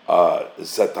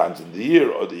set times in the year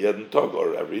or the Yedin Tog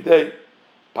or every day,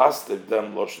 past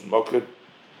them Lashon Moker,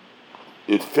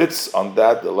 it fits on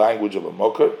that the language of a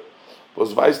Moker,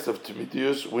 was Weistav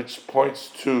Timidius, which points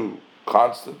to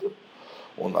constant,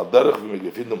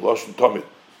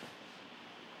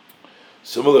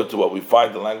 similar to what we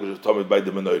find in the language of Tomid by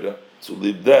the Menorah, to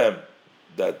leave them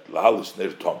that lahalish ner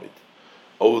tomid,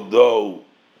 although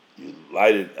you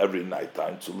light it every night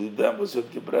time to leave them was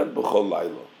it gebrennt b'chol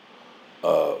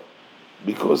laila.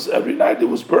 Because every night it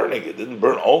was burning. It didn't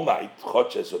burn all night.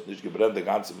 Choches hat nicht gebrennt the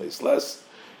ganze Meisles.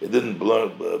 It didn't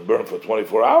burn for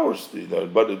 24 hours,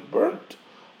 but it burnt.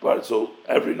 But so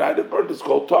every night it burned. It's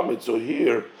called Tamid. So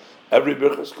here, every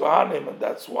Birchas Kohanim, and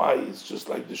that's why it's just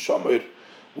like the Shomer,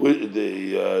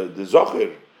 the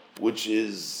Zocher, which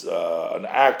is an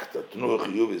act at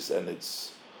Tenuach Yuvis, and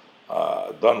it's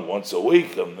done once a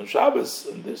week on the Shabbos.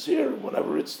 And this year,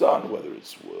 whenever it's done, whether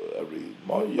it's every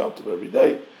Yom Tov, every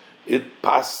day, it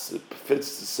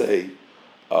fits to say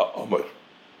Omer.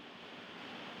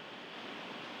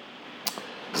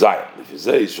 Zion. If you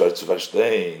say schwer zu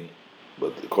verstehen,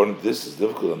 but according to this, it's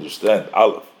difficult to understand.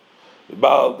 Aleph.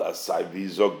 Bald asai wie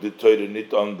sagt die Teure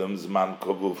nicht on dem Zman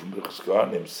Kovu from Birchas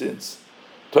Kohanim, since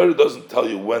Torah doesn't tell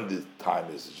you when the time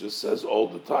is, it just says all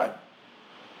the time.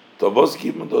 Tovos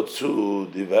giben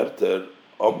dazu die Wörter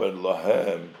Omer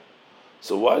Lahem.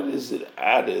 So why is it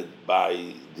added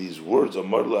by these words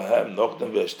Omer Lahem noch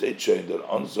dem wer steht schon in der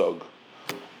Ansag,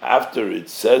 after it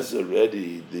says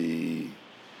already the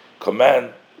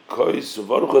command you shall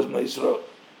bless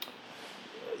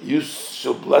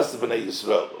the Bnei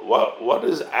Yisrael. What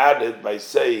is added by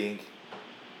saying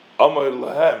Amar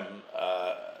Lahem,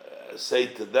 say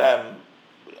to them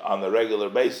on a regular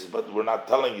basis, but we're not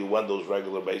telling you when those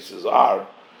regular bases are.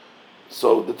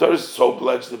 So the Torah is so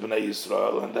pledged to Bnei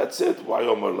Yisrael, and that's it. Why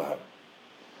Amar Lahem?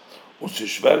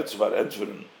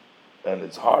 And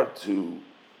it's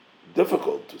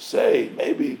difficult to say.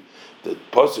 Maybe the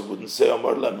pasuk wouldn't say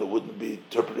Amar Lahem; it wouldn't be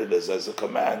interpreted as a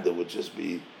command. It would just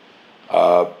be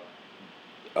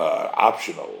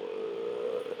optional.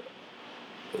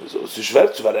 So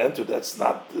that's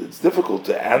not. It's difficult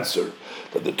to answer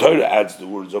that the Torah adds the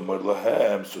words Amar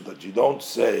Lahem so that you don't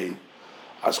say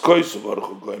as koisu baruch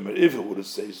hu goymer. If it would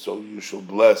say so, you shall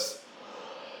bless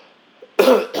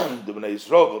the Bnei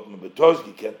Yisrael, but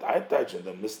you can't touch, and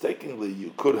then mistakenly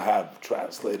you could have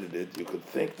translated it. You could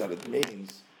think that it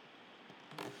means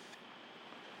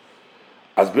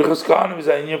as Birchas Kohanim is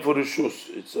an inyan for reshus.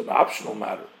 It's an optional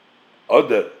matter.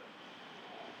 Other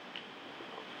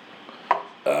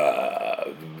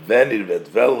then it wird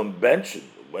velen benchen,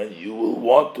 when you will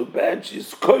want to bench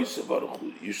is koise baruch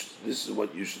hu. This is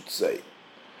what you should say.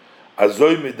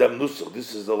 Azoy mit dem nusach.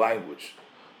 This is the language.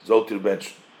 Zoltir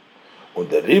benchen. Und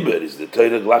der Riber is the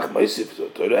Torah glach meisif. So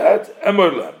Torah adds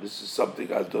Emerlam. This is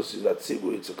something as dos is at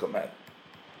sibu. It's a command.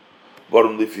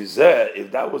 Warum lifizeh?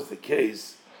 If that was the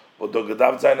case, but the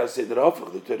Gedav Zayin Seder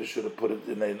Hofach, the Torah should have put it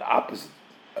in an opposite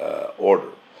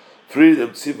order. Freedom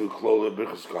tzivu klole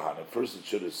Birchas Kohanim. First, it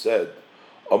should have said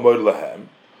Amar Lahem.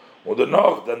 Und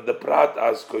danach, then the prat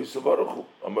as Koyse Baruch Hu.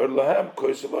 Amar Lahem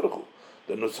Koyse Baruch Hu.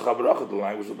 The Nusach HaBaracha, the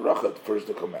language of Baracha. First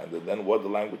the command, and then what the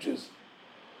language is.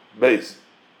 Base.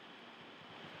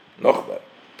 Noch mehr.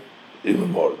 Even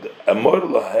more. The Amar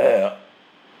Lahem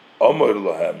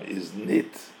is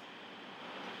nit.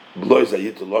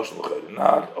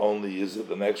 Not only is it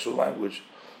an actual language,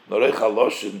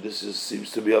 this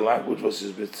seems to be a language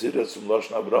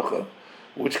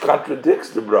which contradicts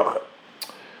the bracha.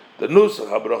 The nusach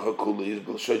habracha kuli is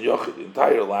b'lshon yochid. The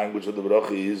entire language of the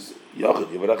bracha is yochid.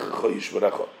 Yivarechecha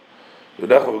yishmerecha.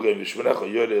 Yivarecha v'goyim yishmerecha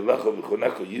yoreh lecha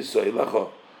v'chonecha yisa elecha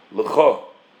lecha.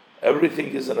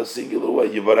 Everything is in a singular way.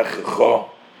 Yivarechecha,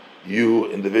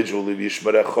 you individually,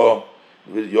 yishmerecha.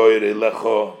 Give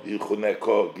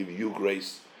you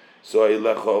grace. So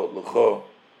lecha.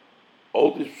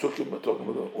 All these psukim are talking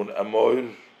about un amor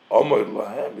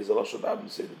lahem is a lashon abim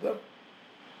say to them.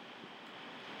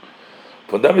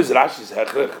 From them is Rashi's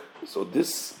hechrech. So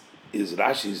this is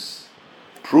Rashi's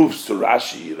proves to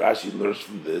Rashi. Rashi learns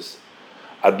from this.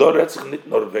 Ador retzich nit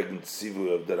nor wegen tzivu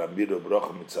of der amir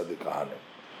bracha mitzad kahanim.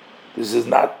 This is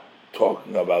not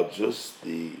talking about just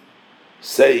the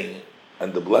saying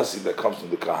and the blessing that comes from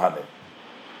the Kahanim.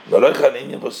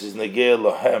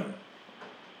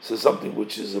 This is something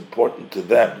which is important to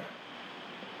them,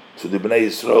 to the Bnei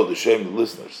Yisrael, the Shem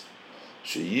listeners.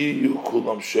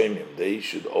 They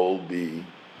should all be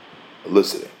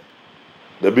listening.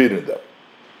 They're beating them.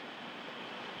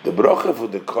 The bracha for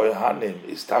the Kohanim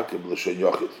is takib l'shon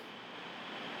yochid.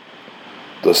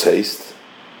 Das heißt,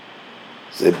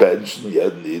 sie benchen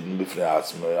jeden Iden b'fnei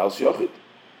atzmai als yochid.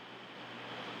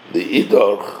 The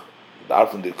Idorch,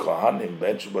 from the Kohanim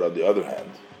mentioned, but on the other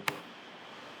hand,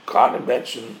 Kohanim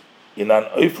mentioned in an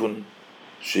Eifun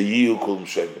Sheyiyu Kulum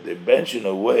Shem. They mention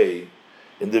a way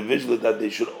individually that they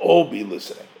should all be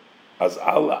listening. As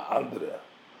alle andere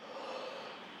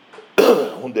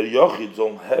und der Yochid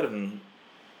sollen hören,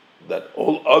 that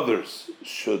all others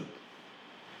should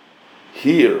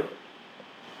hear,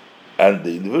 and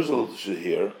the individual should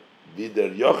hear, wie der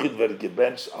Yochid wird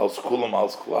gebenched als Kulam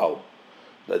als Klal,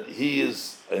 that he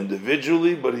is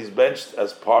individually, but he's benched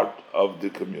as part of the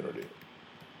community.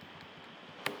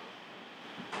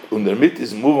 Und damit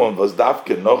ist Muvan, was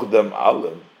Davke noch dem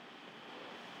allem,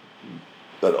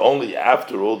 that only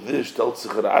after all this stellt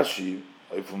sich Rashi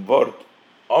auf dem Wort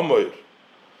Omer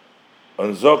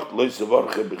and sagt Leise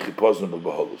Varche b'chipozen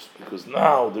b'beholus, because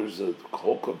now there's a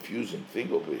whole confusing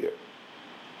thing over here.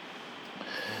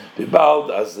 Bibald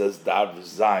as Dav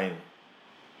Zayin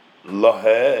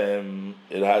Lohem,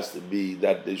 it has to be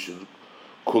that they should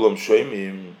Kulam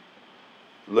Shoimim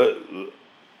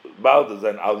Bald as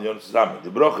an Alyon Zusammen. The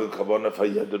Broche Kavona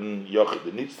Fayedon Yochid,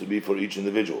 it needs to be for each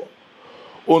individual.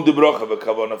 Und the Broche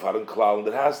Kavona Faran Klal,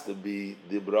 it has to be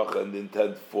the Broche and the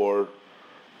intent for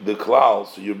the Klal,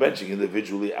 so you're benching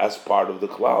individually as part of the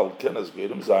Klal, Kenas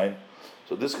Geirim Zayin.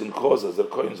 So this can cause, as the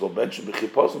Kohen's will bench him, that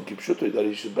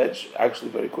he should bench actually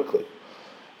very quickly.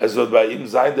 As though by Im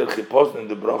Zayin der Chipozen in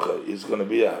the Broche is going to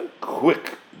be a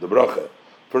quick, the Broche.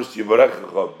 First,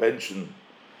 Yivarecha benching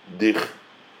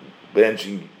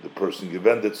the person,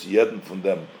 gewendet zu jedem von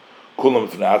them, Kulam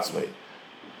von Atzmei,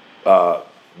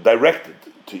 directed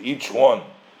to each one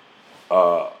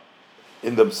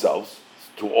in themselves,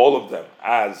 to all of them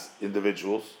as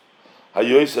individuals.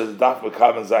 Hayoy says, Daf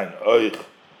mekaven sein, euch,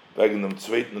 wegen dem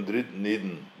zweiten und dritten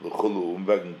Niden, l'chulu,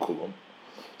 wegen Kulam.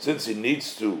 Since he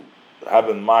needs to have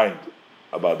in mind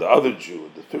about the other Jew,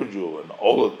 the third Jew, and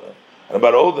all of them, and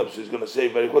about all of them, so he's going to say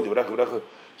very quickly, so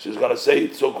he's going to say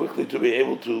it so quickly to be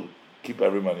able to keep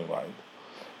everyone in mind.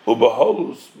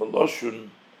 Ubaholus meloshun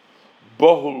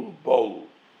bohul bohul.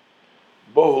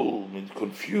 Bohul means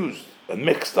confused and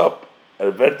mixed up.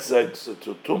 To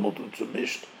tumult and to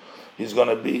mished. He's going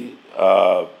to be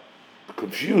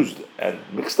confused and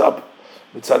mixed up.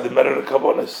 Mitzad the Merer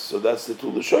Kavonis. So that's the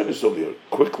two Lashonis over here.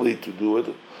 Quickly to do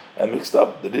it and mixed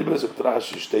up. The Ribes of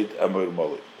Trashi state Emer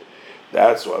Moli.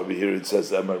 That's why we hear it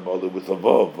says Emer Moli with a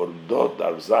vav. Vordot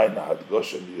Arzayin Had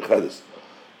Goshen Yuchedis.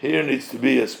 Here needs to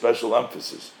be a special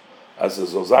emphasis, as a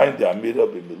Zozayin de Amira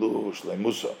b'milu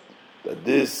shleimusa, that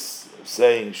this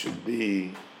saying should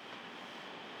be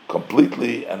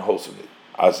completely and wholesomely.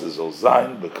 As a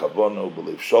Zozayin b'kavono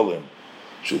b'lev sholim,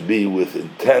 should be with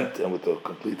intent and with a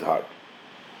complete heart.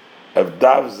 If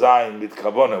Dav Zayin mit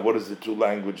kavona, what is the two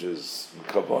languages?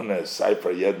 Kavona is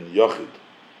Sefer Yedin Yochid,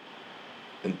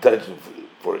 intention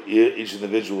for each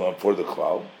individual and for the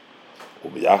klal.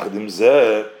 U'biyachadim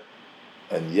zeh,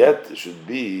 and yet it should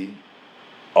be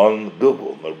on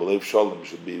Bilbul, nor believe Shalom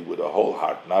should be with a whole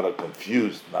heart, not a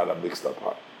confused, not a mixed up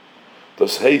heart.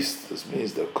 Das heißt, this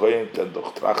means that Kohen can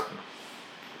doch trachten.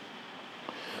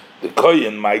 The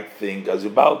Kohen might think, as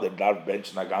about the darf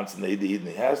bench na ganzen Eid, he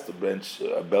has to bench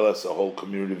Belas, a whole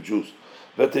community of Jews.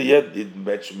 But yet didn't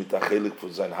bench mit a chelik for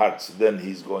sein heart. So then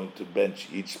he's going to bench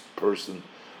each person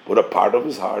with a part of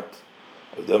his heart.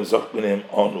 Them sagt man him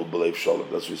on ubelev shalom.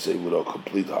 That's what we say with a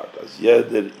complete heart. As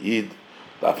jeder Eid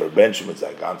darf benchen mit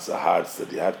sein ganzer heart,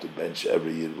 that you have to bench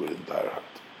every year with entire heart.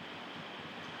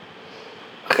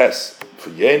 Ches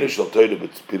for jene shal Torah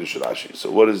mit Pirush Rashi.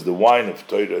 So what is the wine of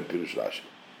Torah and Pirush Rashi?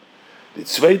 The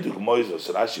zwei Dugmois that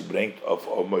Rashi brings of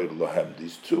Omer Lohem.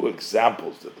 These two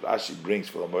examples that Rashi brings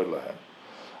for Omer Lohem.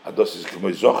 Ados is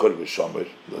k'moy zocher v'shomer.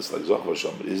 That's like zocher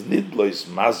v'shomer. Is nit blois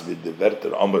masvid the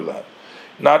werter Omer Lohem.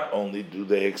 Not only do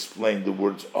they explain the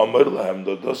words Omer Lahem,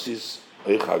 but this is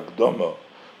Eich Hagdoma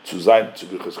zu sein zu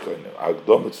Birchas Kohanim.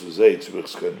 Hagdoma zu sein zu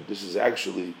Birchas Kohanim. This is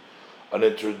actually an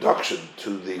introduction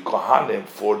to the Kohanim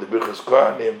for the Birchas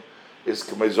Kohanim is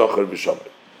K'mei Zocher V'Shomer.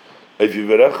 If you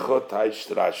verecha taish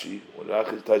Rashi, when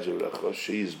Rashi taish verecha,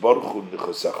 she is Baruchu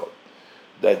Nichosecha,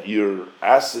 that your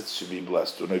assets should be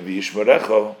blessed. When you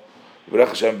Yishmerecha, verecha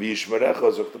Hashem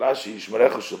v'Yishmerecha, Zokt Rashi,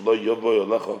 Yishmerecha shelo yovo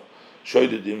yolecha,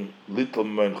 showed him little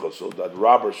mencha, so that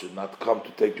robbers should not come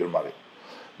to take your money.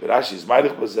 Rashi is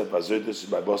ma'arich b'zeh v'azoydes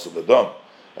by boss of Adam.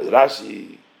 As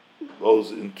Rashi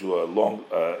goes into a long,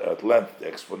 at length,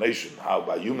 explanation how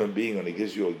by human being, when he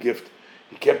gives you a gift,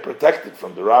 he can't protect it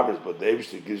from the robbers, but the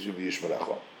Eibishter gives you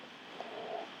v'yishmerecha.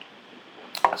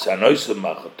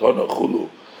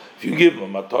 If you give him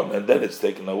a matana and then it's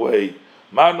taken away,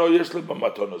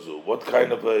 what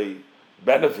kind of a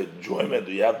benefit, enjoyment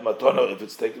do you have matana if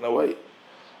it's taken away?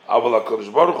 But the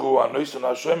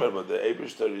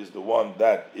Eibishter is the one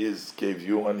that gave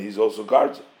you, and he's also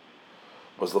guards it.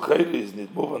 What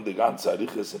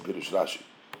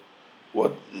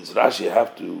does Rashi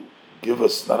have to give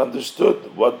us? Not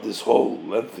understood what this whole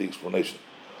lengthy explanation.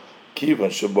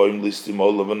 Since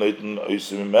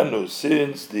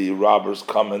the robbers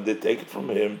come and they take it from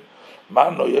him,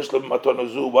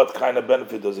 What kind of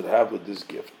benefit does it have with this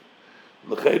gift?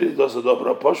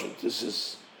 This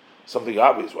is something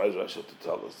obvious. Why does Rashi have to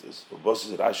tell us this? What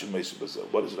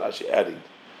is Rashi adding?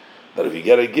 That if you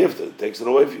get a gift and it takes it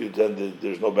away from you, then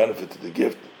there's no benefit to the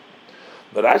gift.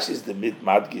 But Rashi is the mid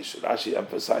madgish. Rashi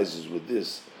emphasizes with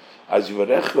this, as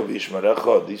Yivarecha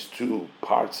v'Yishmerecha, these two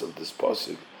parts of this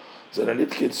pasuk, they're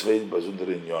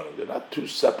not two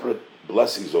separate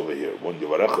blessings over here. One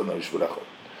Yivarecha and Yishmerecha.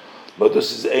 But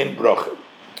this is ein bracha.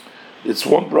 It's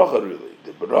one bracha really.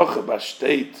 The bracha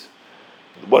b'shteit.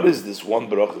 What is this one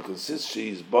bracha? Consists she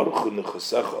is baruch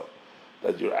nechasecha,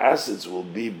 that your assets will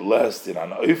be blessed in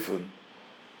an oifen,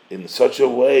 in such a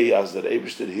way as that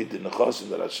Eibishter hid in nechasim,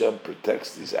 that Hashem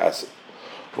protects these assets.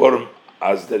 For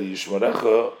as there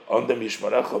yishmerecha on them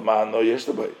yishmerecha ma'ano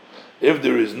yeshtabay. If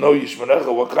there is no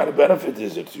yishmerecha, what kind of benefit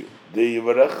is it to you? The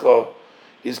yivarecha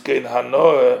is kein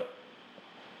hanoah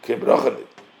kein brachanit.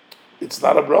 It's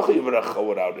not a bracha yivarecha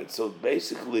without it. So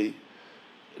basically,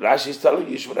 Rashi is telling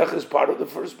you Yishmerecha is part of the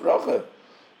first bracha,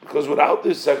 because without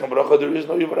this second bracha there is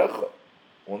no Yishmerecha.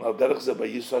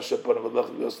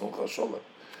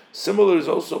 Similar is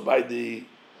also by the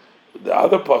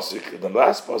other pasuk, the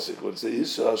last pasuk, when it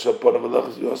says Yisrael.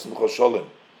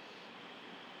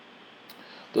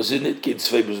 Does it nicht gehen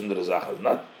zwei besondere Sachen?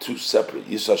 Not two separate.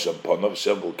 Yisrael Shemponov,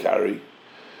 Hashem will carry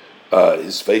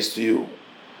his face to you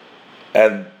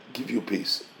and give you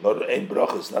peace. Not ein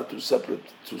bracha. It's not two separate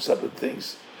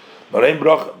things. Not ein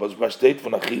bracha, but b'shteit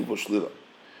von achiv v'shlila.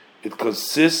 It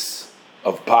consists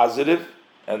of positive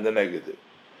and the negative.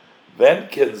 When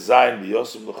can zayin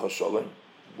b'yosim l'chasholim?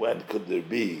 When could there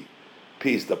be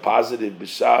peace? The positive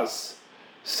b'shas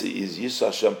is Yisrael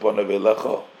Hashem ponav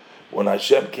elecha. When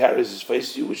Hashem carries his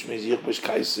face to you, which means yichbesh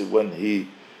kaisi, when he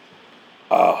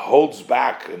holds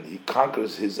back and he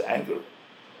conquers his anger.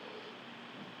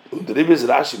 Und the Rebbe is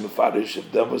Rashi mefarish,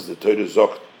 if them was the Torah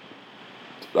zogt.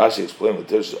 Rashi explained the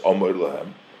Torah is Omer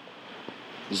Lahem,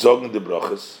 zogen the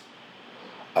brachas,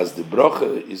 as the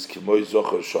bracha is kimoy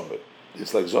zocher shomer.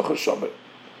 It's like zocher shomer.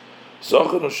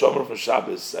 Zocher and shomer from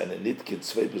Shabbos and a nitkin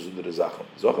zwei besondere Sachen.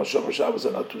 Zocher and shomer Shabbos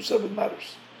are not two separate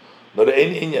matters. Not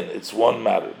any inyan, it's one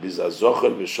matter. Because zocher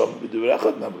and shomer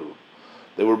b'divrechad namru.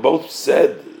 They were both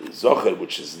said, zocher,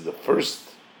 which is in the first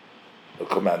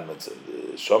commandments, and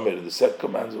the shomer in the second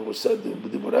commandment were said in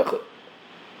b'divrechad.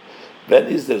 When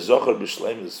is there zocher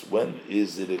b'shleimus? When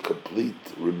is it a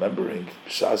complete remembering?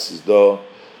 B'shas is do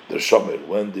the shomer,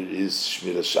 when there is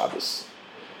shmiras Shabbos.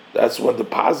 That's when the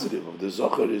positive of the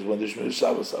zocher is when the shmiras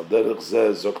Shabbos. Al derech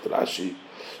zeh zokt Rashi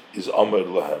is Omer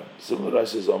Lahem. Similar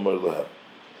Rashi is Omer Lahem.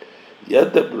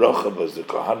 Yet the bracha was the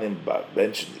Kohanim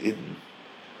mentioned Eden.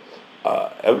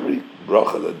 Every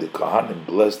bracha that the Kohanim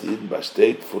blessed Eden by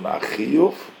state fun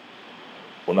achiyuv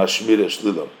un hashmira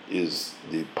shlilam is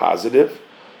the positive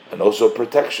and also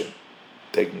protection,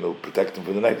 protecting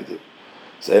from the negative.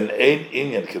 So in ein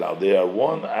inyan kanal, they are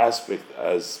one aspect,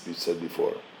 as we said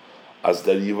before, as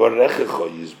the yivarechecha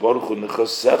yizborchu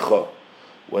nechasecha,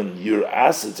 when your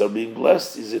assets are being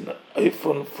blessed, is in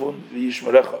eifon fun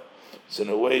v'yishmerecha. It's in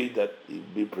a way that you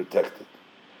be protected.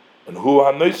 And hu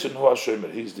hanois and hu hashomer,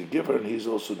 he's the giver and he's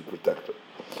also the protector.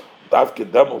 Davke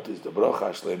demot is the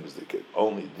bracha, Hashlem is the kid.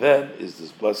 Only then is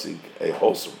this blessing a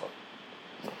wholesome one.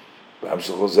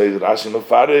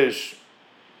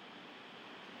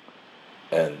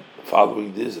 And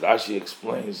following this, Rashi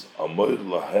explains, Amoir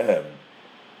lahem,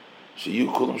 sheyu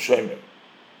kulam shoymim.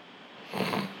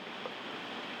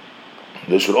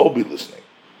 They should all be listening.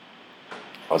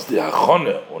 As the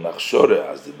hachone und achshore,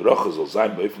 as the bracha zol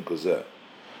zayin b'ofen kozeh.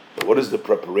 What is the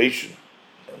preparation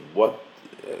and what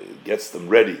gets them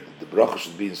ready? The bracha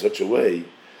should be in such a way.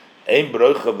 Ein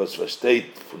bracha was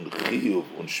versteht von chiyuv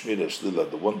und shmira shlila.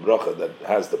 The one bracha that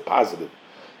has the positive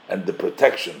and the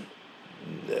protection,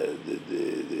 the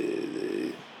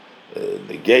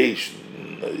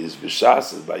negation is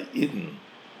b'shas by Eden.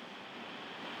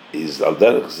 Is al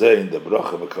derech zeh in the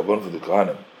bracha v'kavon for the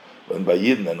kohanim. When by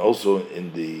Eden and also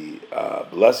in the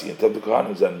blessing and of the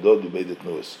kohanim and do made it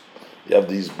nuus. You have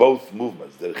these both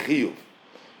movements. The chiyuv,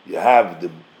 you have the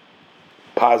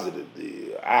positive,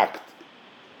 the act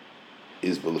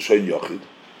is b'lashon yochid.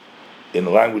 In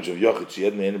the language of yochid,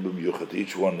 sheyed me'enim b'miyuchad,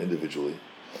 each one individually.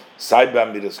 Sai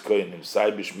b'amiras kohenim,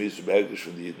 sai b'shmiras b'hegdish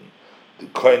from the Eden. The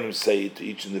kohenim say it to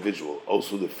each individual.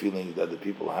 Also, the feeling that the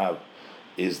people have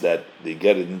is that they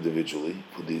get it individually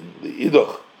for the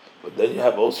idoch. But then you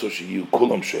have also sheyu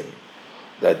kulam shem,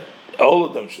 that all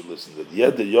of them should listen. That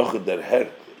yet the yochid der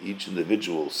hert, each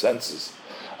individual senses,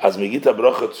 as megita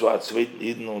bracha zu a zweiten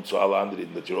Eden und zu alle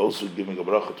anderen, that you're also giving a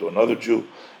bracha to another Jew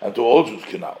and to all Jews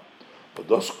canal. But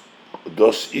those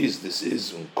This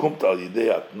is Kumt al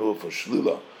Yidei Atnu for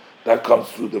Shlila. That comes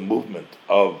through the movement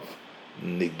of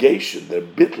negation, the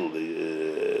bittul,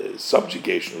 the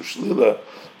subjugation of Shlila,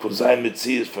 from Zayin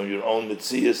Mitzias, from your own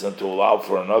Mitzias, and to allow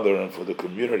for another and for the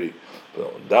community.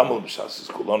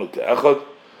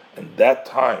 And that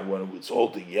time when it's all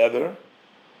together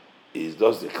is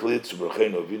does the klitz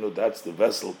Bercheinu Avinu. That's the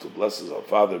vessel to bless our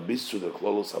Father. Bisu the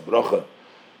klolos habracha,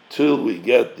 till we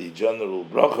get the general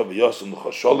bracha v'yosem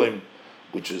l'chasholim,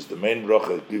 which is the main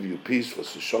bracha, give you peace for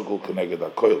sishogol keneged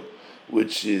hakoil,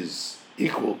 which is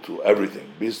equal to everything.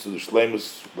 Bisu the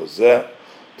shleimus bazeh,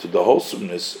 to the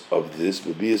wholesomeness of this.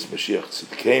 B'bias Mashiach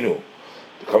Tzidkenu,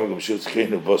 the coming of Mashiach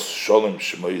Tzidkenu, vos sholem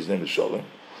shemoi, his name is Sholem.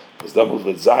 Because that was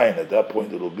Zayin, at that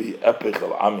point it will be Epich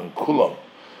al Amin Kulam,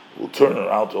 will turn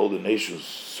around to all the nations,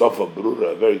 Sofa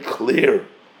Brura, a very clear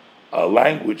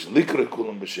language, Likra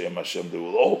Kulam B'Shem Hashem, they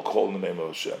will all call in the name of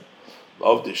Hashem.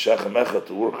 Of the Shechem Echad,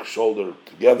 to work shoulder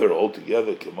together, all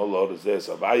together, Kemola Orizeh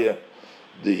Savaya,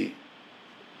 the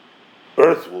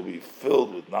earth will be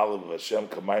filled with knowledge of Hashem,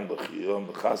 Kamayim L'Chiyom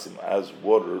L'Chasim, as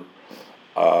water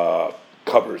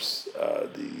covers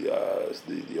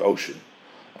the ocean.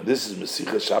 And this is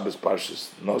Mesichas Shabbos Parshas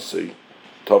Nosei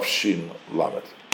Tov Shin Lamed.